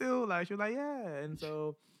major still? Like she was like, yeah. And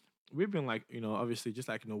so we've been like, obviously just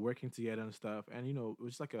like, working together and stuff. And it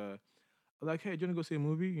was just like, hey, do you want to go see a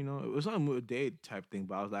movie? It was not a date type thing,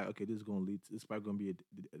 but I was like, okay, this is probably gonna be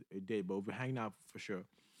a date, but we're hanging out for sure.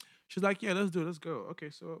 She's like, yeah, let's do it, let's go. Okay,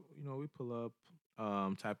 so we pull up,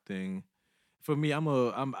 type thing. For me, I'm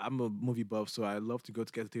a movie buff, so I love to go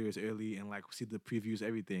to get the theaters early and like see the previews,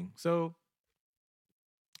 everything. So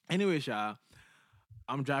anyway, Sha,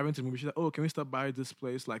 I'm driving to the movie. She's like, oh, can we stop by this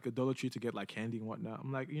place, like a Dollar Tree, to get like candy and whatnot?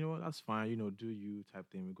 I'm like, you know what, that's fine. Do you type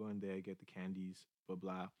thing. We go in there, get the candies, blah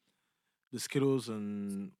blah, the Skittles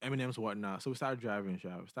and M&Ms and whatnot. So we started driving,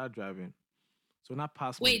 Sha. We started driving. So not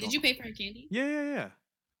past. Wait, did you pay for her candy? Yeah.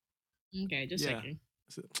 Okay, just Yeah. checking.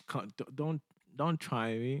 So, don't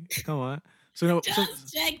try me. Come on. So now,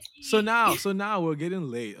 Just checking. so now we're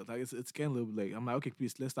getting late. Like it's getting a little late. I'm like, okay,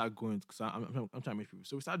 please let's start going because I'm trying to meet people.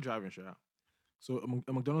 So we start driving, Sha. So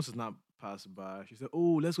a McDonald's is not passed by. She said,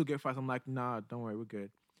 oh, let's go get fries. I'm like, nah, don't worry, we're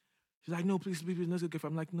good. She's like, no, please, let's go get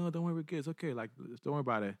fries. I'm like, no, don't worry, we're good. It's okay. Like, don't worry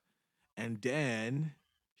about it. And then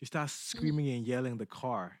she starts screaming and yelling in the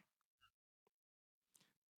car.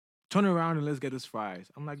 Turn around and let's get this fries.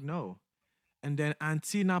 I'm like, no. And then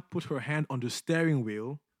Auntie now put her hand on the steering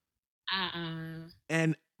wheel.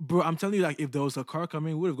 And bro, I'm telling you, like, if there was a car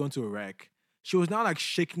coming, we would have gone to a wreck. She was now like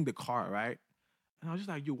shaking the car, right? And I was just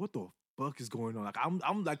like, yo, what the fuck is going on? Like,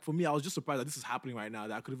 I'm like, for me, I was just surprised that this is happening right now,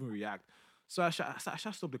 that I could even react. So I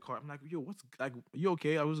stopped the car. I'm like, yo, what's like, you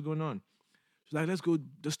okay? What's going on? She's like, let's go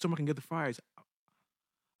just stomach and get the fries.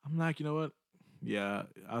 I'm like, you know what? Yeah.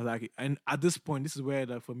 I was like, and at this point, this is where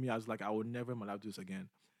for me, I was like, I would never in my life do this again.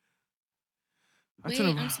 Wait,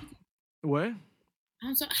 what?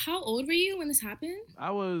 How old were you when this happened?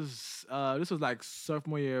 I was, this was like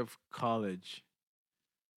sophomore year of college.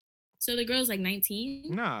 So the girl's like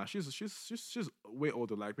 19? Nah, she's way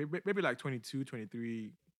older, like maybe like 22,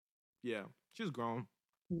 23. Yeah, she's grown.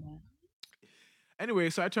 Yeah.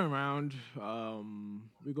 Anyway, so I turn around,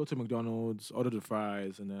 we go to McDonald's, order the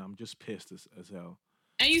fries, and then I'm just pissed as hell.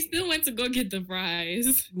 And you still went to go get the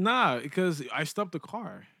fries? Nah, because I stopped the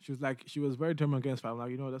car. She was very determined against fries. I'm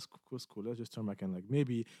like, that's cool. Let's just turn back and like,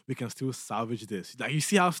 maybe we can still salvage this. Like, you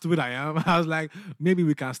see how stupid I am? I was like, maybe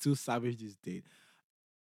we can still salvage this date.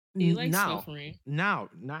 You like suffering. Now,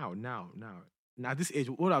 at this age,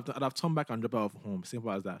 what I'd have turned back and dropped off home.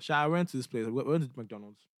 Simple as that. I went to this place. We went to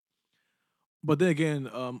McDonald's. But then again,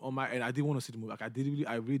 on my end, I didn't want to see the movie. Like,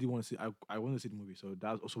 I really did want to see. I wanted to see the movie, so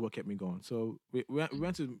that's also what kept me going. So we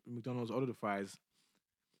went to McDonald's, ordered the fries,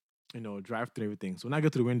 drive through everything. So when I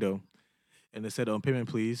get to the window, and they said, payment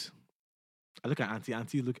please. I look at Auntie.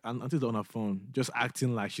 Auntie's on her phone, just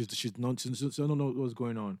acting like she don't know what's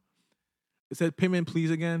going on. It said, payment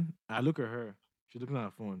please again. I look at her. She's looking at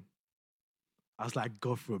her phone. I was like,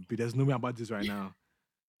 God forbid, there's no way about this right now.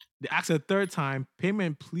 They asked a third time,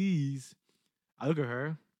 payment please. I look at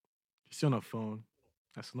her. She's on her phone.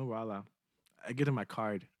 I said, no, voila. I get her my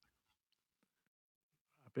card.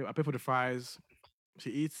 I pay for the fries. She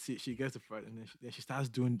eats, she gets the fries, and then she starts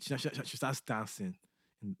doing, she starts dancing,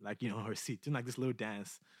 and like, on her seat, doing like this little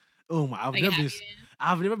dance. Oh my, I've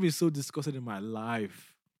never been so disgusted in my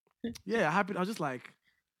life. Yeah, I was like,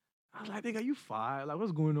 nigga, you fine? Like,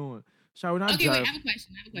 what's going on? Shall we not okay, drive? wait, I have a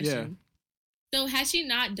question. Yeah. So had she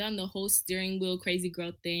not done the whole steering wheel crazy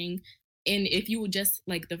girl thing, and if you would just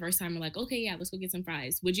like the first time, like, okay, yeah, let's go get some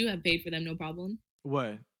fries, would you have paid for them, no problem?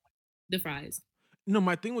 What? The fries. No,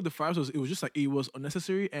 my thing with the fries was, it was just like, it was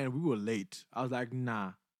unnecessary and we were late. I was like,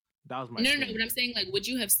 nah. That was my thing. No, but I'm saying, like, would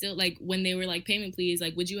you have still, like, when they were like, payment please,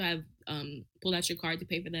 like, would you have pulled out your card to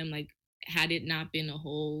pay for them, like, had it not been a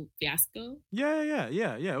whole fiasco? Yeah.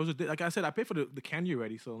 It was like I said, I paid for the candy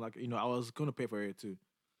already, so like, I was gonna pay for it too.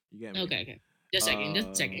 You get me? Okay. Just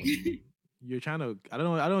checking. You're trying to. I don't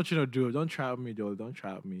know what you're gonna do. Don't trap me, though. Don't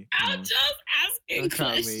trap me. I'm just in Don't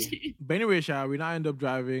try me. question. But anyway, Sha, we now end up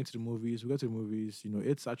driving to the movies. We go to the movies. You know,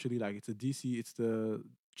 it's actually like it's a DC. It's the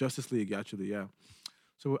Justice League. Actually, yeah.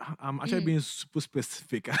 So I'm actually Mm. being super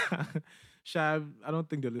specific. Sha, I don't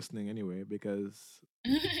think they're listening anyway because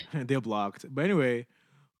they're blocked. But anyway,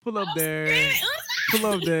 pull up there, pull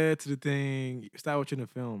up there to the thing. Start watching the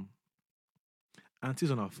film.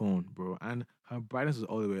 Auntie's on her phone, bro, and her brightness is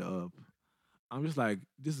all the way up. I'm just like,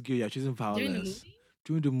 this girl, yeah, she's in During the violence. movie?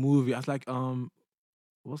 During the movie, I was like,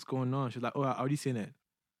 what's going on? She's like, oh, I already seen it.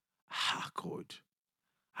 Ah, God.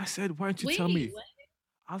 I said, why didn't you tell Wait, me? what?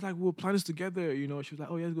 I was like, we'll plan this together. You know, she was like,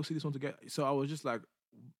 oh, yeah, let's go see this one together. So I was just like,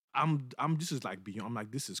 this is like beyond. I'm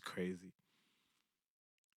like, this is crazy.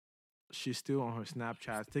 She's still on her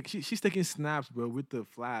Snapchat. She's taking snaps, bro, with the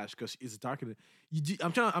flash because it's darker than.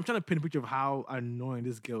 I'm trying to paint a picture of how annoying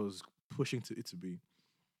this girl is pushing to it to be.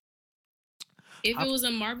 If it was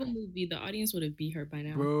a Marvel movie, the audience would have beat her by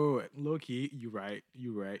now. Bro, low key, you're right.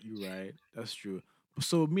 That's true.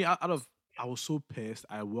 So me, I was so pissed.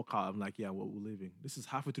 I walk out. I'm like, yeah, well, we're leaving. This is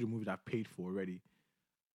halfway through the movie that I paid for already.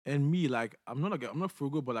 And me, like, I'm not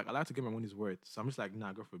frugal, but like, I like to get my money's worth. So I'm just like,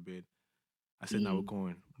 nah, God forbid. I said, now we're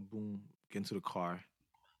going. Boom, get into the car.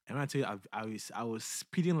 And when I tell you, I was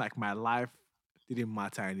speeding like my life didn't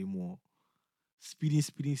matter anymore. Speeding,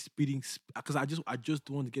 because I just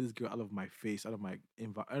don't want to get this girl out of my face, out of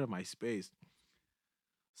my space.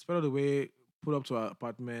 Sped all the way, put up to our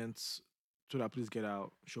apartment, told her please get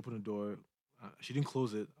out. She opened the door. She didn't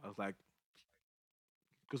close it. I was like,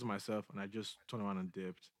 because of myself, and I just turned around and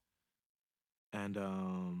dipped. And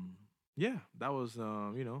yeah, that was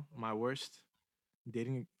my worst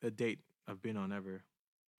dating a date I've been on ever.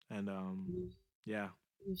 And yeah,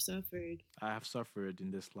 You've suffered. I have suffered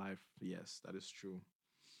in this life. Yes, that is true.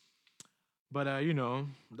 But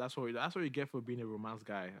that's what you get for being a romance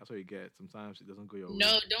guy. That's what you get. Sometimes it doesn't go your way.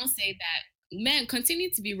 No, don't say that. Man,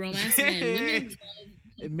 continue to be romance men. Women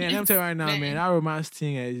love Man, I'm telling you right now, man, men. that romance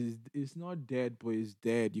thing is it's not dead, but it's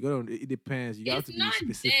dead. You gotta. It depends. You have It's to be not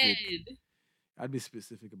specific. dead. I'd be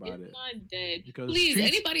specific about It's it. not dead. Because Please, streets-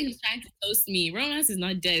 anybody who's trying to toast me, romance is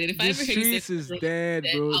not dead. And if I The ever hear you streets say is romance dead,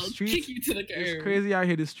 bro. I'll Streets, kick you to the curb. it's crazy out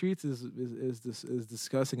here. The streets is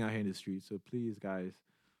disgusting out here in the streets. So please, guys,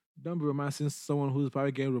 don't be romancing someone who's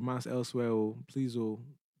probably getting romance elsewhere. Oh, please, Ooh,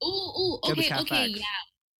 Get the okay, cat okay, facts. yeah.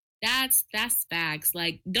 That's facts.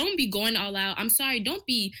 Like, don't be going all out. I'm sorry, don't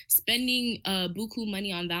be spending buku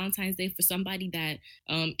money on Valentine's Day for somebody that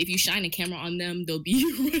if you shine a camera on them, they'll be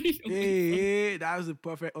running away. Hey, that was the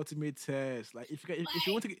perfect ultimate test. Like if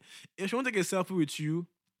you want to take a selfie with you,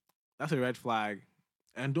 that's a red flag.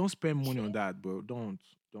 And don't spend money on that, bro. Don't.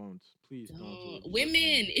 Please don't. Women,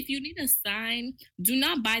 if you need a sign, do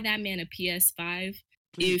not buy that man a PS5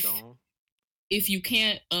 Please if don't. if you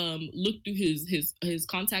can't look through his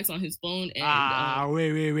contacts on his phone and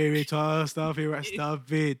Wait. Stop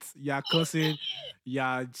it. Yeah, cussing.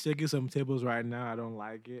 Yeah, shaking some tables right now. I don't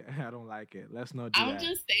like it. Let's not do I'm that.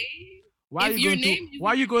 just saying, Why are if you your going through? name isn't Why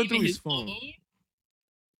are you going even through his phone?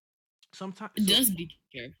 Sometimes, Just be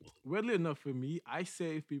careful. weirdly enough, for me, I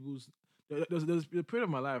save people's. There's a period of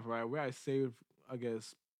my life, right, where I save, I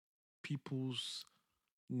guess, people's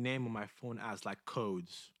name on my phone as like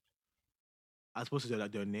codes, as opposed to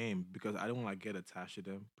their name, because I don't want to like, get attached to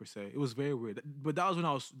them per se. It was very weird, but that was when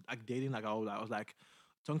I was like dating, like I was like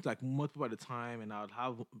talking to like multiple at the time, and I would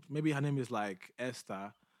have maybe her name is like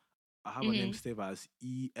Esther. I have her name saved as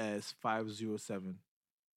ES507.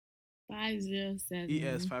 507.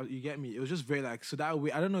 ES5, you get me? It was just very like so that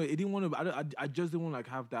way. I don't know. It didn't want to. I just didn't want to like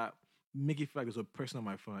have that make it feel like there's a person on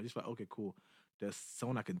my phone. I just felt okay, cool. There's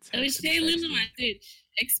someone I can text. Oh, Shay Luna, my bitch.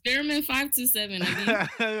 Experiment 527. I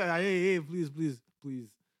hey, please.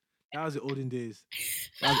 That was the olden days.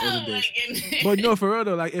 mean. Goodness. But no, for real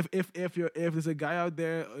though, like if there's a guy out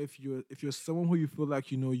there, if you're someone who you feel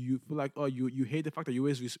like you feel like you hate the fact that you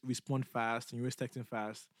always respond fast and you always texting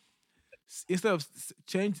fast, instead of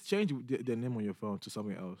change the name on your phone to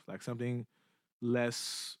something else, like something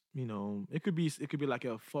less. It could be like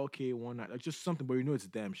a 4K one night, like just something, but it's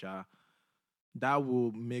them, Sha. That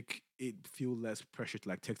will make it feel less pressure to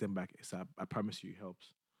like text them back. So I promise you, it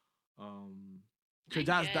helps. So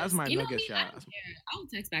that's my nugget, me, Sha. I'll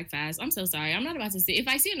text back fast. I'm so sorry. I'm not about to say if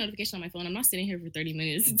I see a notification on my phone, I'm not sitting here for 30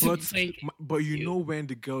 minutes. But you know when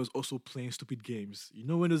the girl is also playing stupid games. You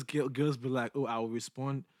know when those girls be like, "Oh, I will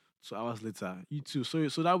respond 2 hours later." You too. So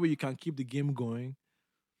that way you can keep the game going.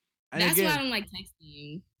 And that's again, why I don't like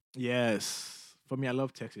texting. Yes, for me, I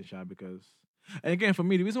love texting, Sha, because, and again, for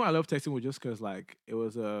me, the reason why I love texting was just because like it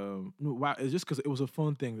was it's just because it was a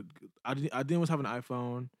phone thing. I didn't always have an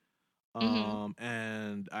iPhone,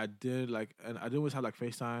 and I didn't always have like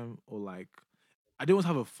FaceTime or like I didn't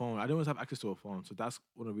have a phone. I didn't have access to a phone, so that's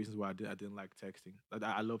one of the reasons why I didn't like texting. Like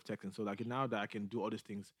I love texting, so like now that I can do all these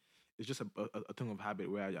things, it's just a thing of habit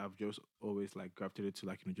where I've just always like gravitated to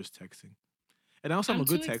like just texting. And also, I'm I'm a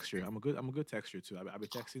good too texter. expensive. I'm a good texter too. I be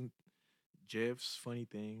texting gifs, funny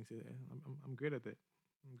things. Yeah, I'm great at it.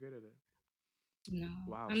 I'm great at it. No,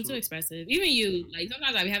 Wow. I'm too So expressive. Even you, like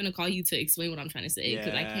sometimes I be having to call you to explain what I'm trying to say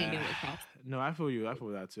because I can't get yeah, it across. no, I feel you. I feel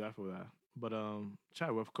that too. I feel that. But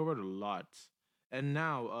Chad, we've covered a lot, and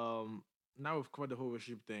now we've covered the whole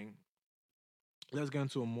worship thing. Let's get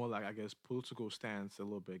into a more like I guess political stance a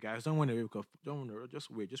little bit, guys. Don't want to don't want to just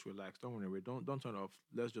wait, just relax. Don't want to wait. Don't turn off.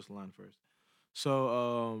 Let's just land first.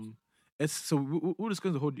 So it's so we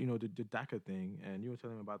discussed the whole the DACA thing, and you were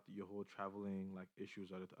telling me about your whole traveling like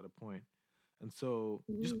issues at a point. And so,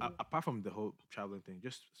 just Ooh. apart from the whole traveling thing,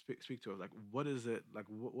 just speak to us. Like, what is it? Like,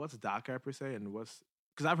 what's DACA per se, and what's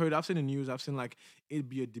because I've seen the news, I've seen like it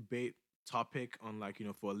be a debate topic on like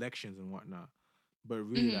for elections and whatnot. But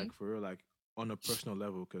really, Hmm. like for real, like on a personal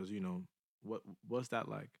level, because what what's that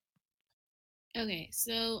like? Okay,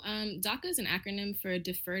 so DACA is an acronym for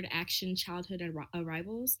Deferred Action Childhood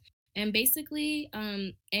Arrivals. And basically,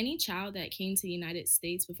 any child that came to the United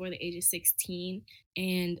States before the age of 16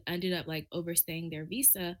 and ended up like overstaying their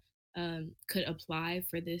visa could apply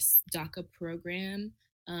for this DACA program.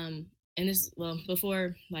 And this, well,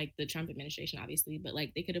 before like the Trump administration, obviously, but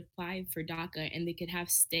like they could apply for DACA and they could have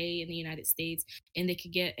stay in the United States and they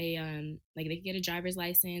could get a like they could get a driver's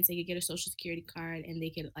license, they could get a social security card, and they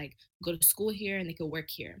could like go to school here and they could work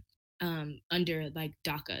here under like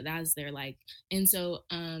DACA. That's their like, and so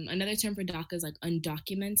another term for DACA is like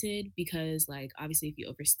undocumented because like obviously if you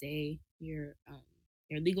overstay your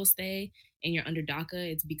legal stay and you're under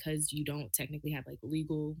DACA, it's because you don't technically have like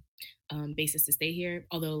legal basis to stay here.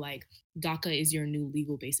 Although like DACA is your new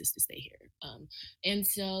legal basis to stay here. And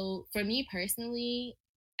so for me personally,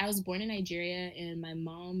 I was born in Nigeria and my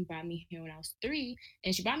mom brought me here when I was 3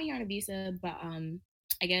 and she brought me here on a visa, but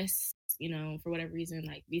I guess for whatever reason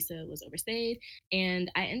like visa was overstayed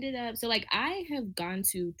and I ended up so like I have gone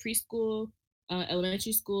to preschool,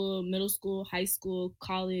 elementary school, middle school, high school,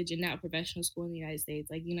 college, and now professional school in the United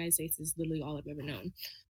States. Like the United States is literally all I've ever known.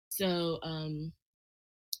 So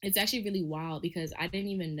it's actually really wild because I didn't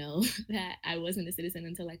even know that I wasn't a citizen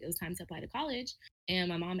until like it was time to apply to college. And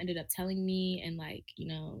my mom ended up telling me and like,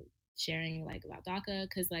 sharing like about DACA.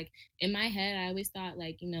 Cause like in my head, I always thought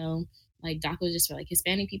like DACA was just for like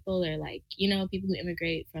Hispanic people or like, people who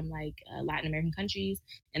immigrate from like Latin American countries.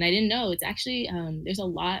 And I didn't know it's actually, there's a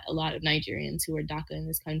lot of Nigerians who are DACA in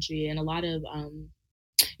this country and a lot of,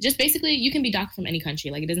 just basically you can be DACA from any country.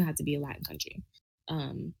 Like it doesn't have to be a Latin country.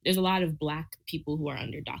 There's a lot of Black people who are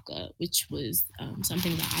under DACA, which was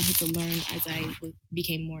something that I had to learn as I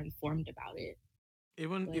became more informed about it. But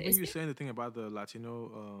Even it's you been saying the thing about the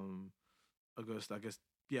Latino I guess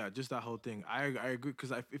yeah, just that whole thing. I agree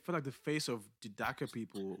because I feel like the face of the DACA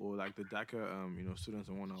people or like the DACA students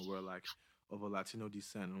and whatnot were like of a Latino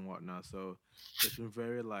descent and whatnot. So it's been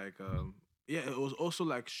very like yeah, it was also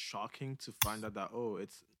like shocking to find out that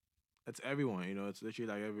it's everyone. It's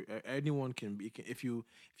literally like anyone can be if you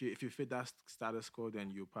fit that status quo, then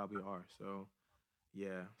you probably are. So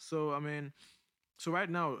yeah. So I mean, so right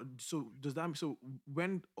now, so does that so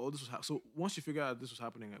when all this was so once you figured out this was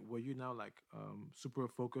happening, like, were you now like super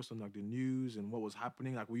focused on like the news and what was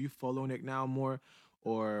happening? Like, were you following it now more,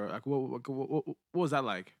 or like what was that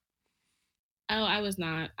like? Oh, I was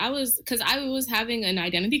not. I was because I was having an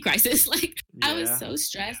identity crisis. Like I was Yeah, so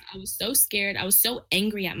stressed. I was so scared. I was so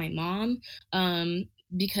angry at my mom.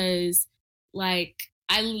 Because like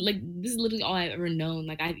I like this is literally all I've ever known.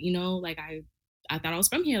 Like I thought I was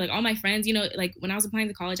from here. Like all my friends, like when I was applying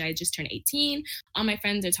to college, I had just turned 18. All my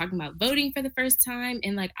friends are talking about voting for the first time.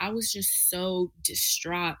 And like I was just so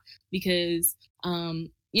distraught because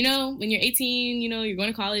when you're 18, you're going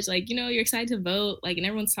to college, like, you're excited to vote, like, and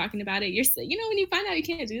everyone's talking about it. When you find out you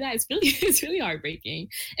can't do that, it's really, it's really heartbreaking.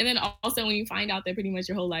 And then also when you find out that pretty much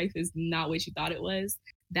your whole life is not what you thought it was,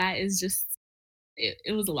 that is just,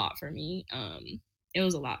 it was a lot for me. It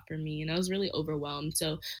was a lot for me and I was really overwhelmed.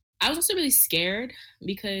 So I was also really scared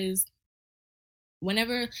because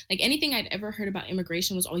whenever like anything I'd ever heard about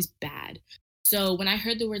immigration was always bad. So when I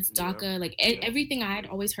heard the words yep, DACA, like yep. everything I had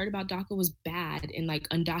always heard about DACA was bad and like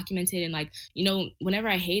undocumented and like whenever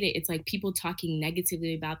I hate it, it's like people talking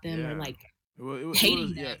negatively about them or Yeah. like It was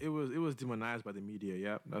hating yeah, them. it was demonized by the media.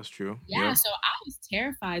 Yep, that's true. Yeah, Yep. so I was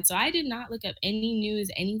terrified. So I did not look up any news,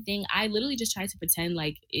 anything. I literally just tried to pretend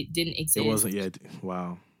like it didn't It wasn't exist. yet.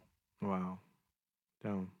 Wow. Wow.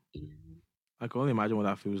 Damn. Yeah. I can only imagine what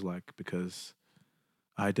that feels like because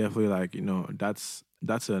I definitely like,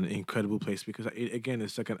 that's an incredible place because again,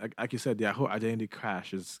 it's like you said, the whole identity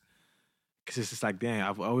crash is because it's just like, damn,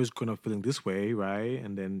 I've always grown up feeling this way, right?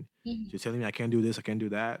 And then Mhm. you're telling me I can't do this, I can't do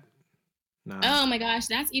that. Nah. Oh my gosh,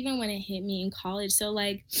 that's even when it hit me in college. So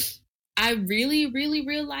like I really, really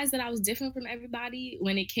realized that I was different from everybody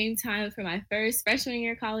when it came time for my first freshman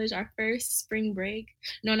year of college, our first spring break.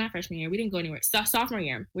 No, not freshman year. We didn't go anywhere. Sophomore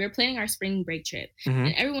year, we were planning our spring break trip, Hmm.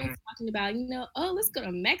 and everyone was talking about, oh, let's go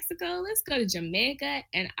to Mexico, let's go to Jamaica,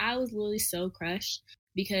 and I was literally so crushed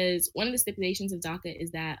because one of the stipulations of DACA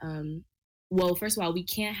is that, well, first of all, we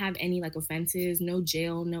can't have any like offenses, no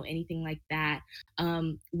jail, no anything like that.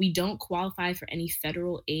 We don't qualify for any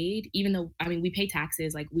federal aid, even though, I mean, we pay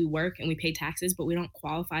taxes, like we work and we pay taxes, but we don't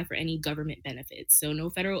qualify for any government benefits. So no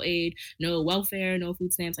federal aid, no welfare, no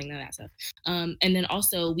food stamps, like none of that stuff. And then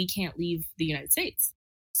also we can't leave the United States.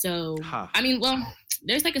 So, Ha. I mean, well,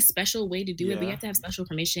 there's like a special way to do it, but you Yeah. have to have special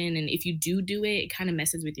permission. And if you do it, it kind of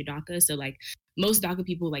messes with your DACA. So like most DACA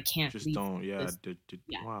people like can't Just leave. don't. Yeah.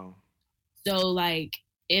 Yeah. Wow. So like,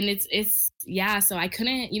 and it's yeah. So I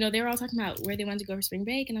couldn't, they were all talking about where they wanted to go for spring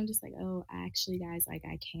break, and I'm just like, oh, actually, guys, like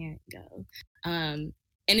I can't go. And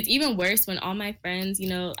it's even worse when all my friends,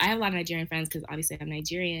 I have a lot of Nigerian friends because obviously I'm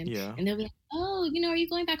Nigerian, Yeah. and they'll be like, oh, are you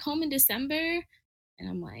going back home in December? And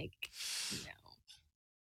I'm like, no,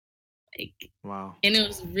 like. Wow. And it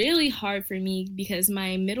was really hard for me because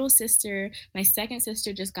my second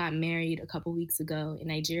sister just got married a couple weeks ago in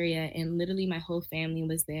Nigeria, and literally my whole family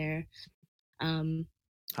was there.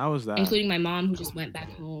 How was that? Including my mom who just went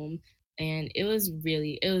back home, and it was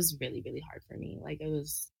really really hard for me. Like it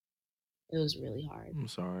was really hard. I'm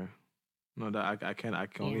sorry. No, that I can't. I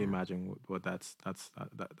can only Yeah. imagine what that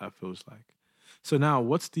feels like. So now,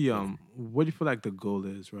 what's the what do you feel like the goal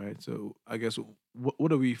is, right? So I guess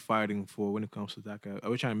what are we fighting for when it comes to that?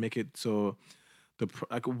 Are we trying to make it so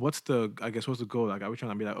like what's the goal? Like, are we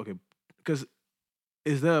trying to be like, okay, because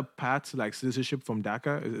is there a path to like citizenship from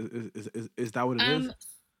DACA? Is that what it is?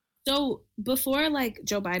 So before like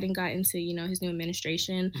Joe Biden got into, his new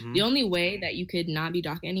administration, Mhm. the only way that you could not be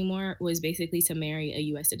DACA anymore was basically to marry a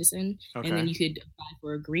US citizen. And then Okay. you could apply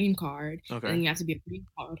for a green card. Okay. And then you have to be a green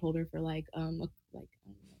card holder for like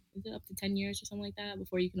is it up to 10 years or something like that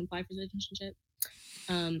before you can apply for citizenship?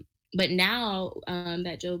 But now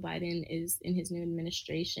that Joe Biden is in his new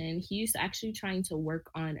administration, he's actually trying to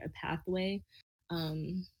work on a pathway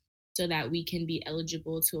so that we can be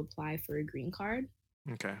eligible to apply for a green card.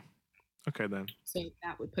 Okay. Okay then. So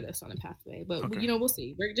that would put us on a pathway. But, Okay. we'll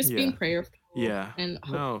see. We're just Yeah. being prayerful. Yeah. And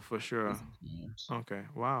hope No, for sure. things change. Okay.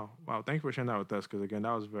 Wow. Wow. Thank you for sharing that with us. Because again,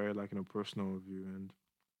 that was very like personal review. And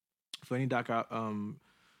for any DACA,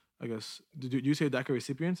 I guess did you say DACA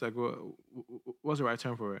recipients? Like, what's the right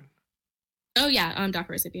term for it? Oh yeah, DACA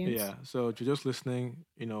recipients. Yeah. So if you're just listening,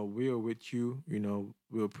 we are with you. We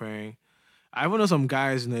are praying. I even know some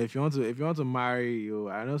guys. If you want to marry you,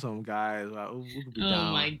 I know some guys who could be Oh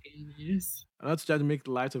down. my goodness. I'm not trying to make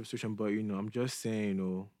light of the situation, but I'm just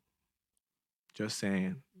saying, just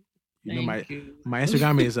saying. Thank you. My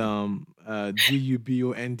Instagram is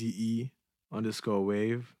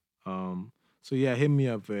GUBONDE_wave. So yeah, hit me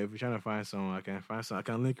up if you're trying to find someone. I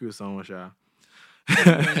can link you with someone, Sha.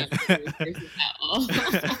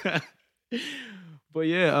 But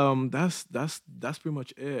yeah, that's pretty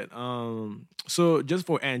much it. So just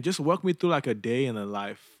walk me through like a day in the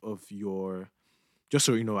life of your, just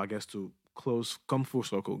so I guess to come full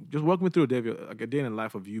circle. Just walk me through like a day in the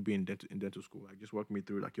life of you being in dental school. Like just walk me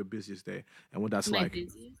through like your busiest day and what that's My like.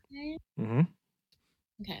 busiest day? Mm-hmm.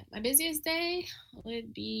 Okay. My busiest day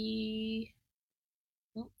would be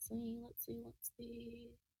let's see.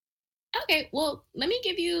 Okay, well, let me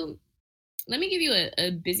give you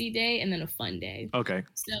a busy day and then a fun day. Okay.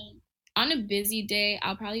 So on a busy day,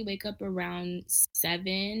 I'll probably wake up around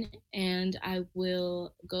 7 and I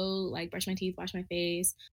will go like brush my teeth, wash my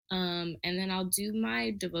face. And then I'll do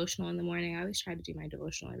my devotional in the morning. I always try to do my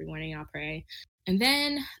devotional every morning. I'll pray. And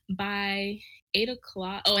then by 8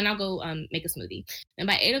 o'clock, and I'll go make a smoothie. And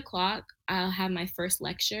by 8 o'clock, I'll have my first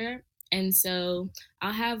lecture. And so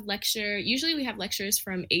I'll have usually we have lectures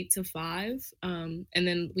from 8 to 5. And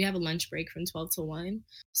then we have a lunch break from 12 to 1.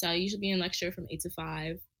 So I'll usually be in lecture from 8 to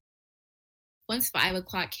 5. Once 5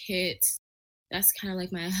 o'clock hits, that's kind of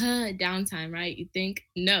like my downtime, right? You think,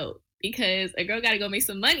 no, because a girl got to go make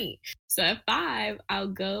some money. So at 5, I'll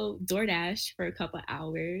go DoorDash for a couple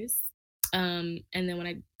hours. And then when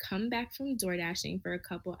I come back from DoorDashing for a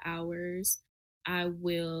couple hours, I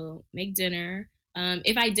will make dinner.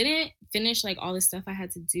 If I didn't finish like all the stuff I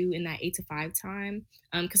had to do in that 8 to 5 time,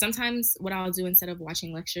 because sometimes what I'll do instead of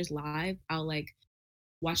watching lectures live, I'll like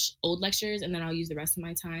watch old lectures, and then I'll use the rest of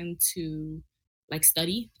my time to like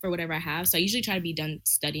study for whatever I have. So I usually try to be done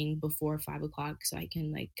studying before 5 o'clock so I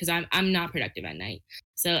can like, because I'm not productive at night.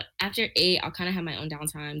 So after 8, I'll kind of have my own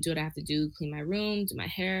downtime, do what I have to do, clean my room, do my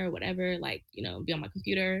hair, whatever, like, be on my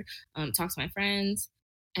computer, talk to my friends.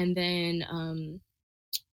 And then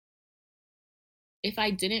if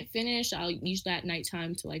I didn't finish, I'll use that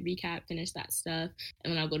nighttime to like recap, finish that stuff,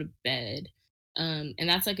 and then I'll go to bed. And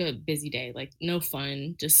that's like a busy day, like no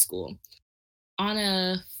fun, just school. On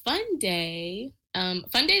a fun days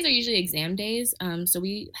are usually exam days. So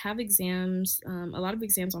we have exams, a lot of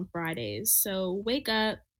exams on Fridays. So wake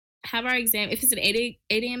up, have our exam. If it's an 8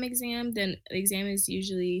 a.m. exam, then the exam is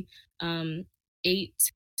usually 8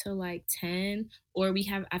 to like 10, or we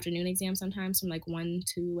have afternoon exams sometimes from like 1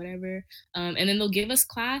 to whatever. And then they'll give us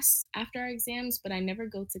class after our exams, but I never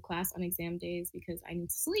go to class on exam days because I need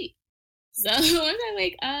to sleep. So once I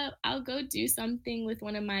wake up, I'll go do something with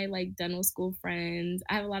one of my like dental school friends.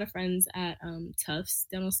 I have a lot of friends at Tufts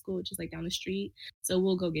Dental School, which is like down the street. So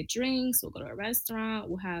we'll go get drinks, we'll go to a restaurant,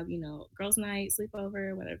 we'll have, girls' night,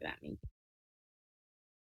 sleepover, whatever that means.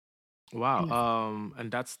 Wow. And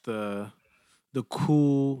that's the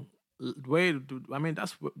cool way. I mean,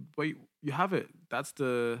 that's where you have it. That's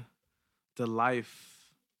the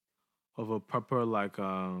life of a proper like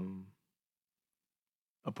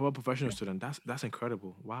a professional student. That's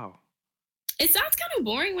incredible. Wow. It sounds kind of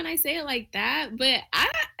boring when I say it like that, but I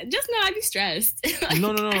just know I'd be stressed.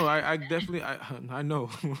 No. I definitely I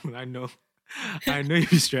know. I know. I know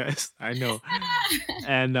you're stressed. I know.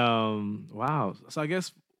 And wow. So I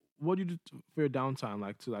guess what do you do for your downtime?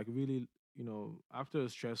 Like to like really, after a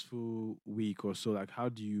stressful week or so, like how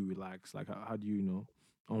do you relax? Like how do you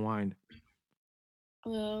unwind?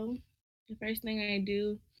 Well, the first thing I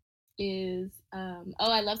do is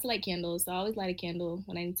I love to light candles. So I always light a candle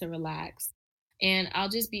when I need to relax. And I'll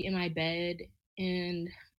just be in my bed, and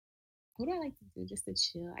what do I like to do just to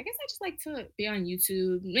chill? I guess I just like to be on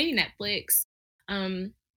YouTube, maybe Netflix.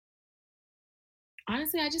 Honestly,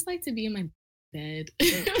 I just like to be in my bed.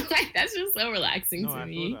 Like that's just so relaxing No, to I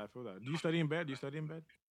me. feel that. Do you study in bed?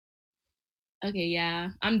 Okay, yeah,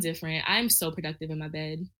 I'm different. I'm so productive in my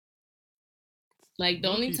bed. Like the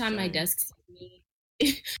What only you time my saying? desk sees me,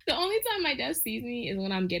 the only time my desk sees me is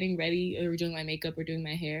when I'm getting ready or doing my makeup or doing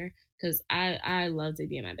my hair. Cause I love to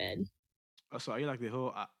be in my bed. So are you like the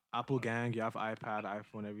whole Apple gang? You have iPad,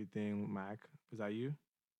 iPhone, everything, Mac. Is that you?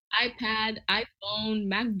 iPad, iPhone,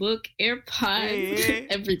 MacBook, AirPods, Hey,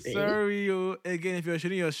 everything. sorry, yo. Again, if you're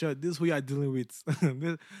shooting your shot, this is who you are dealing with.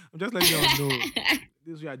 I'm just letting you all know.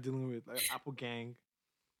 This is who you are dealing with, like Apple gang.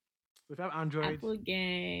 So if you have Android, Apple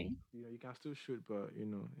gang. you can still shoot, but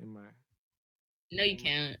No, you in my,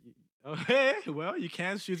 can't. oh, hey, well, you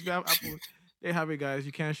can shoot if you have Apple. There you have it, guys.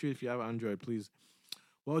 You can shoot if you have Android, please.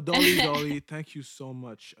 Well, Dolly, thank you so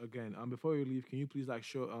much again. Before you leave, can you please like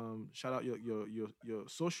shout out your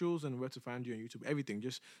socials and where to find you on YouTube, everything.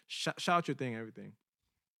 Just shout out your thing, everything.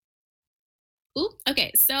 Ooh,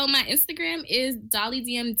 okay. So my Instagram is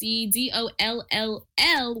DollyDMD,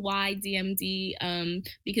 DOLLLYDMD.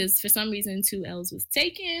 Because for some reason 2 L's was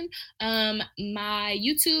taken. My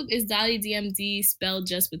YouTube is DollyDMD, spelled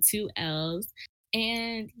just with 2 L's.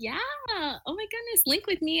 And yeah, oh my goodness, link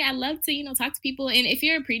with me. I love to, talk to people. And if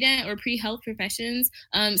you're a pre-dent or pre-health professions,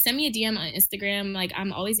 send me a DM on Instagram. Like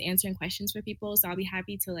I'm always answering questions for people. So I'll be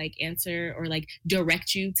happy to like answer or like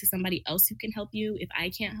direct you to somebody else who can help you if I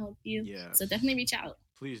can't help you. Yes. So definitely reach out.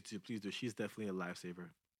 Please do. She's definitely a lifesaver.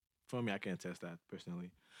 For me, I can attest that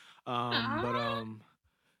personally. Aww. But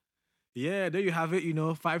yeah, there you have it,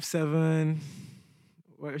 5'7".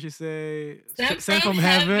 What did she say? Sent from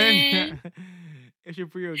heaven. If you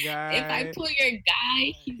put your guy. If I pull your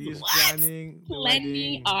guy, he's what? planning the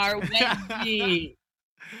Planning wedding. our wedding.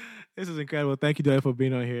 This is incredible. Thank you, Dolly, for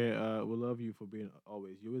being on here. We love you for being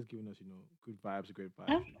always. You're always giving us, good vibes, great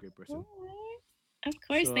vibes, great person. Of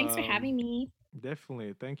course. So, Thanks for having me.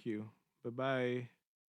 Definitely. Thank you. Bye-bye.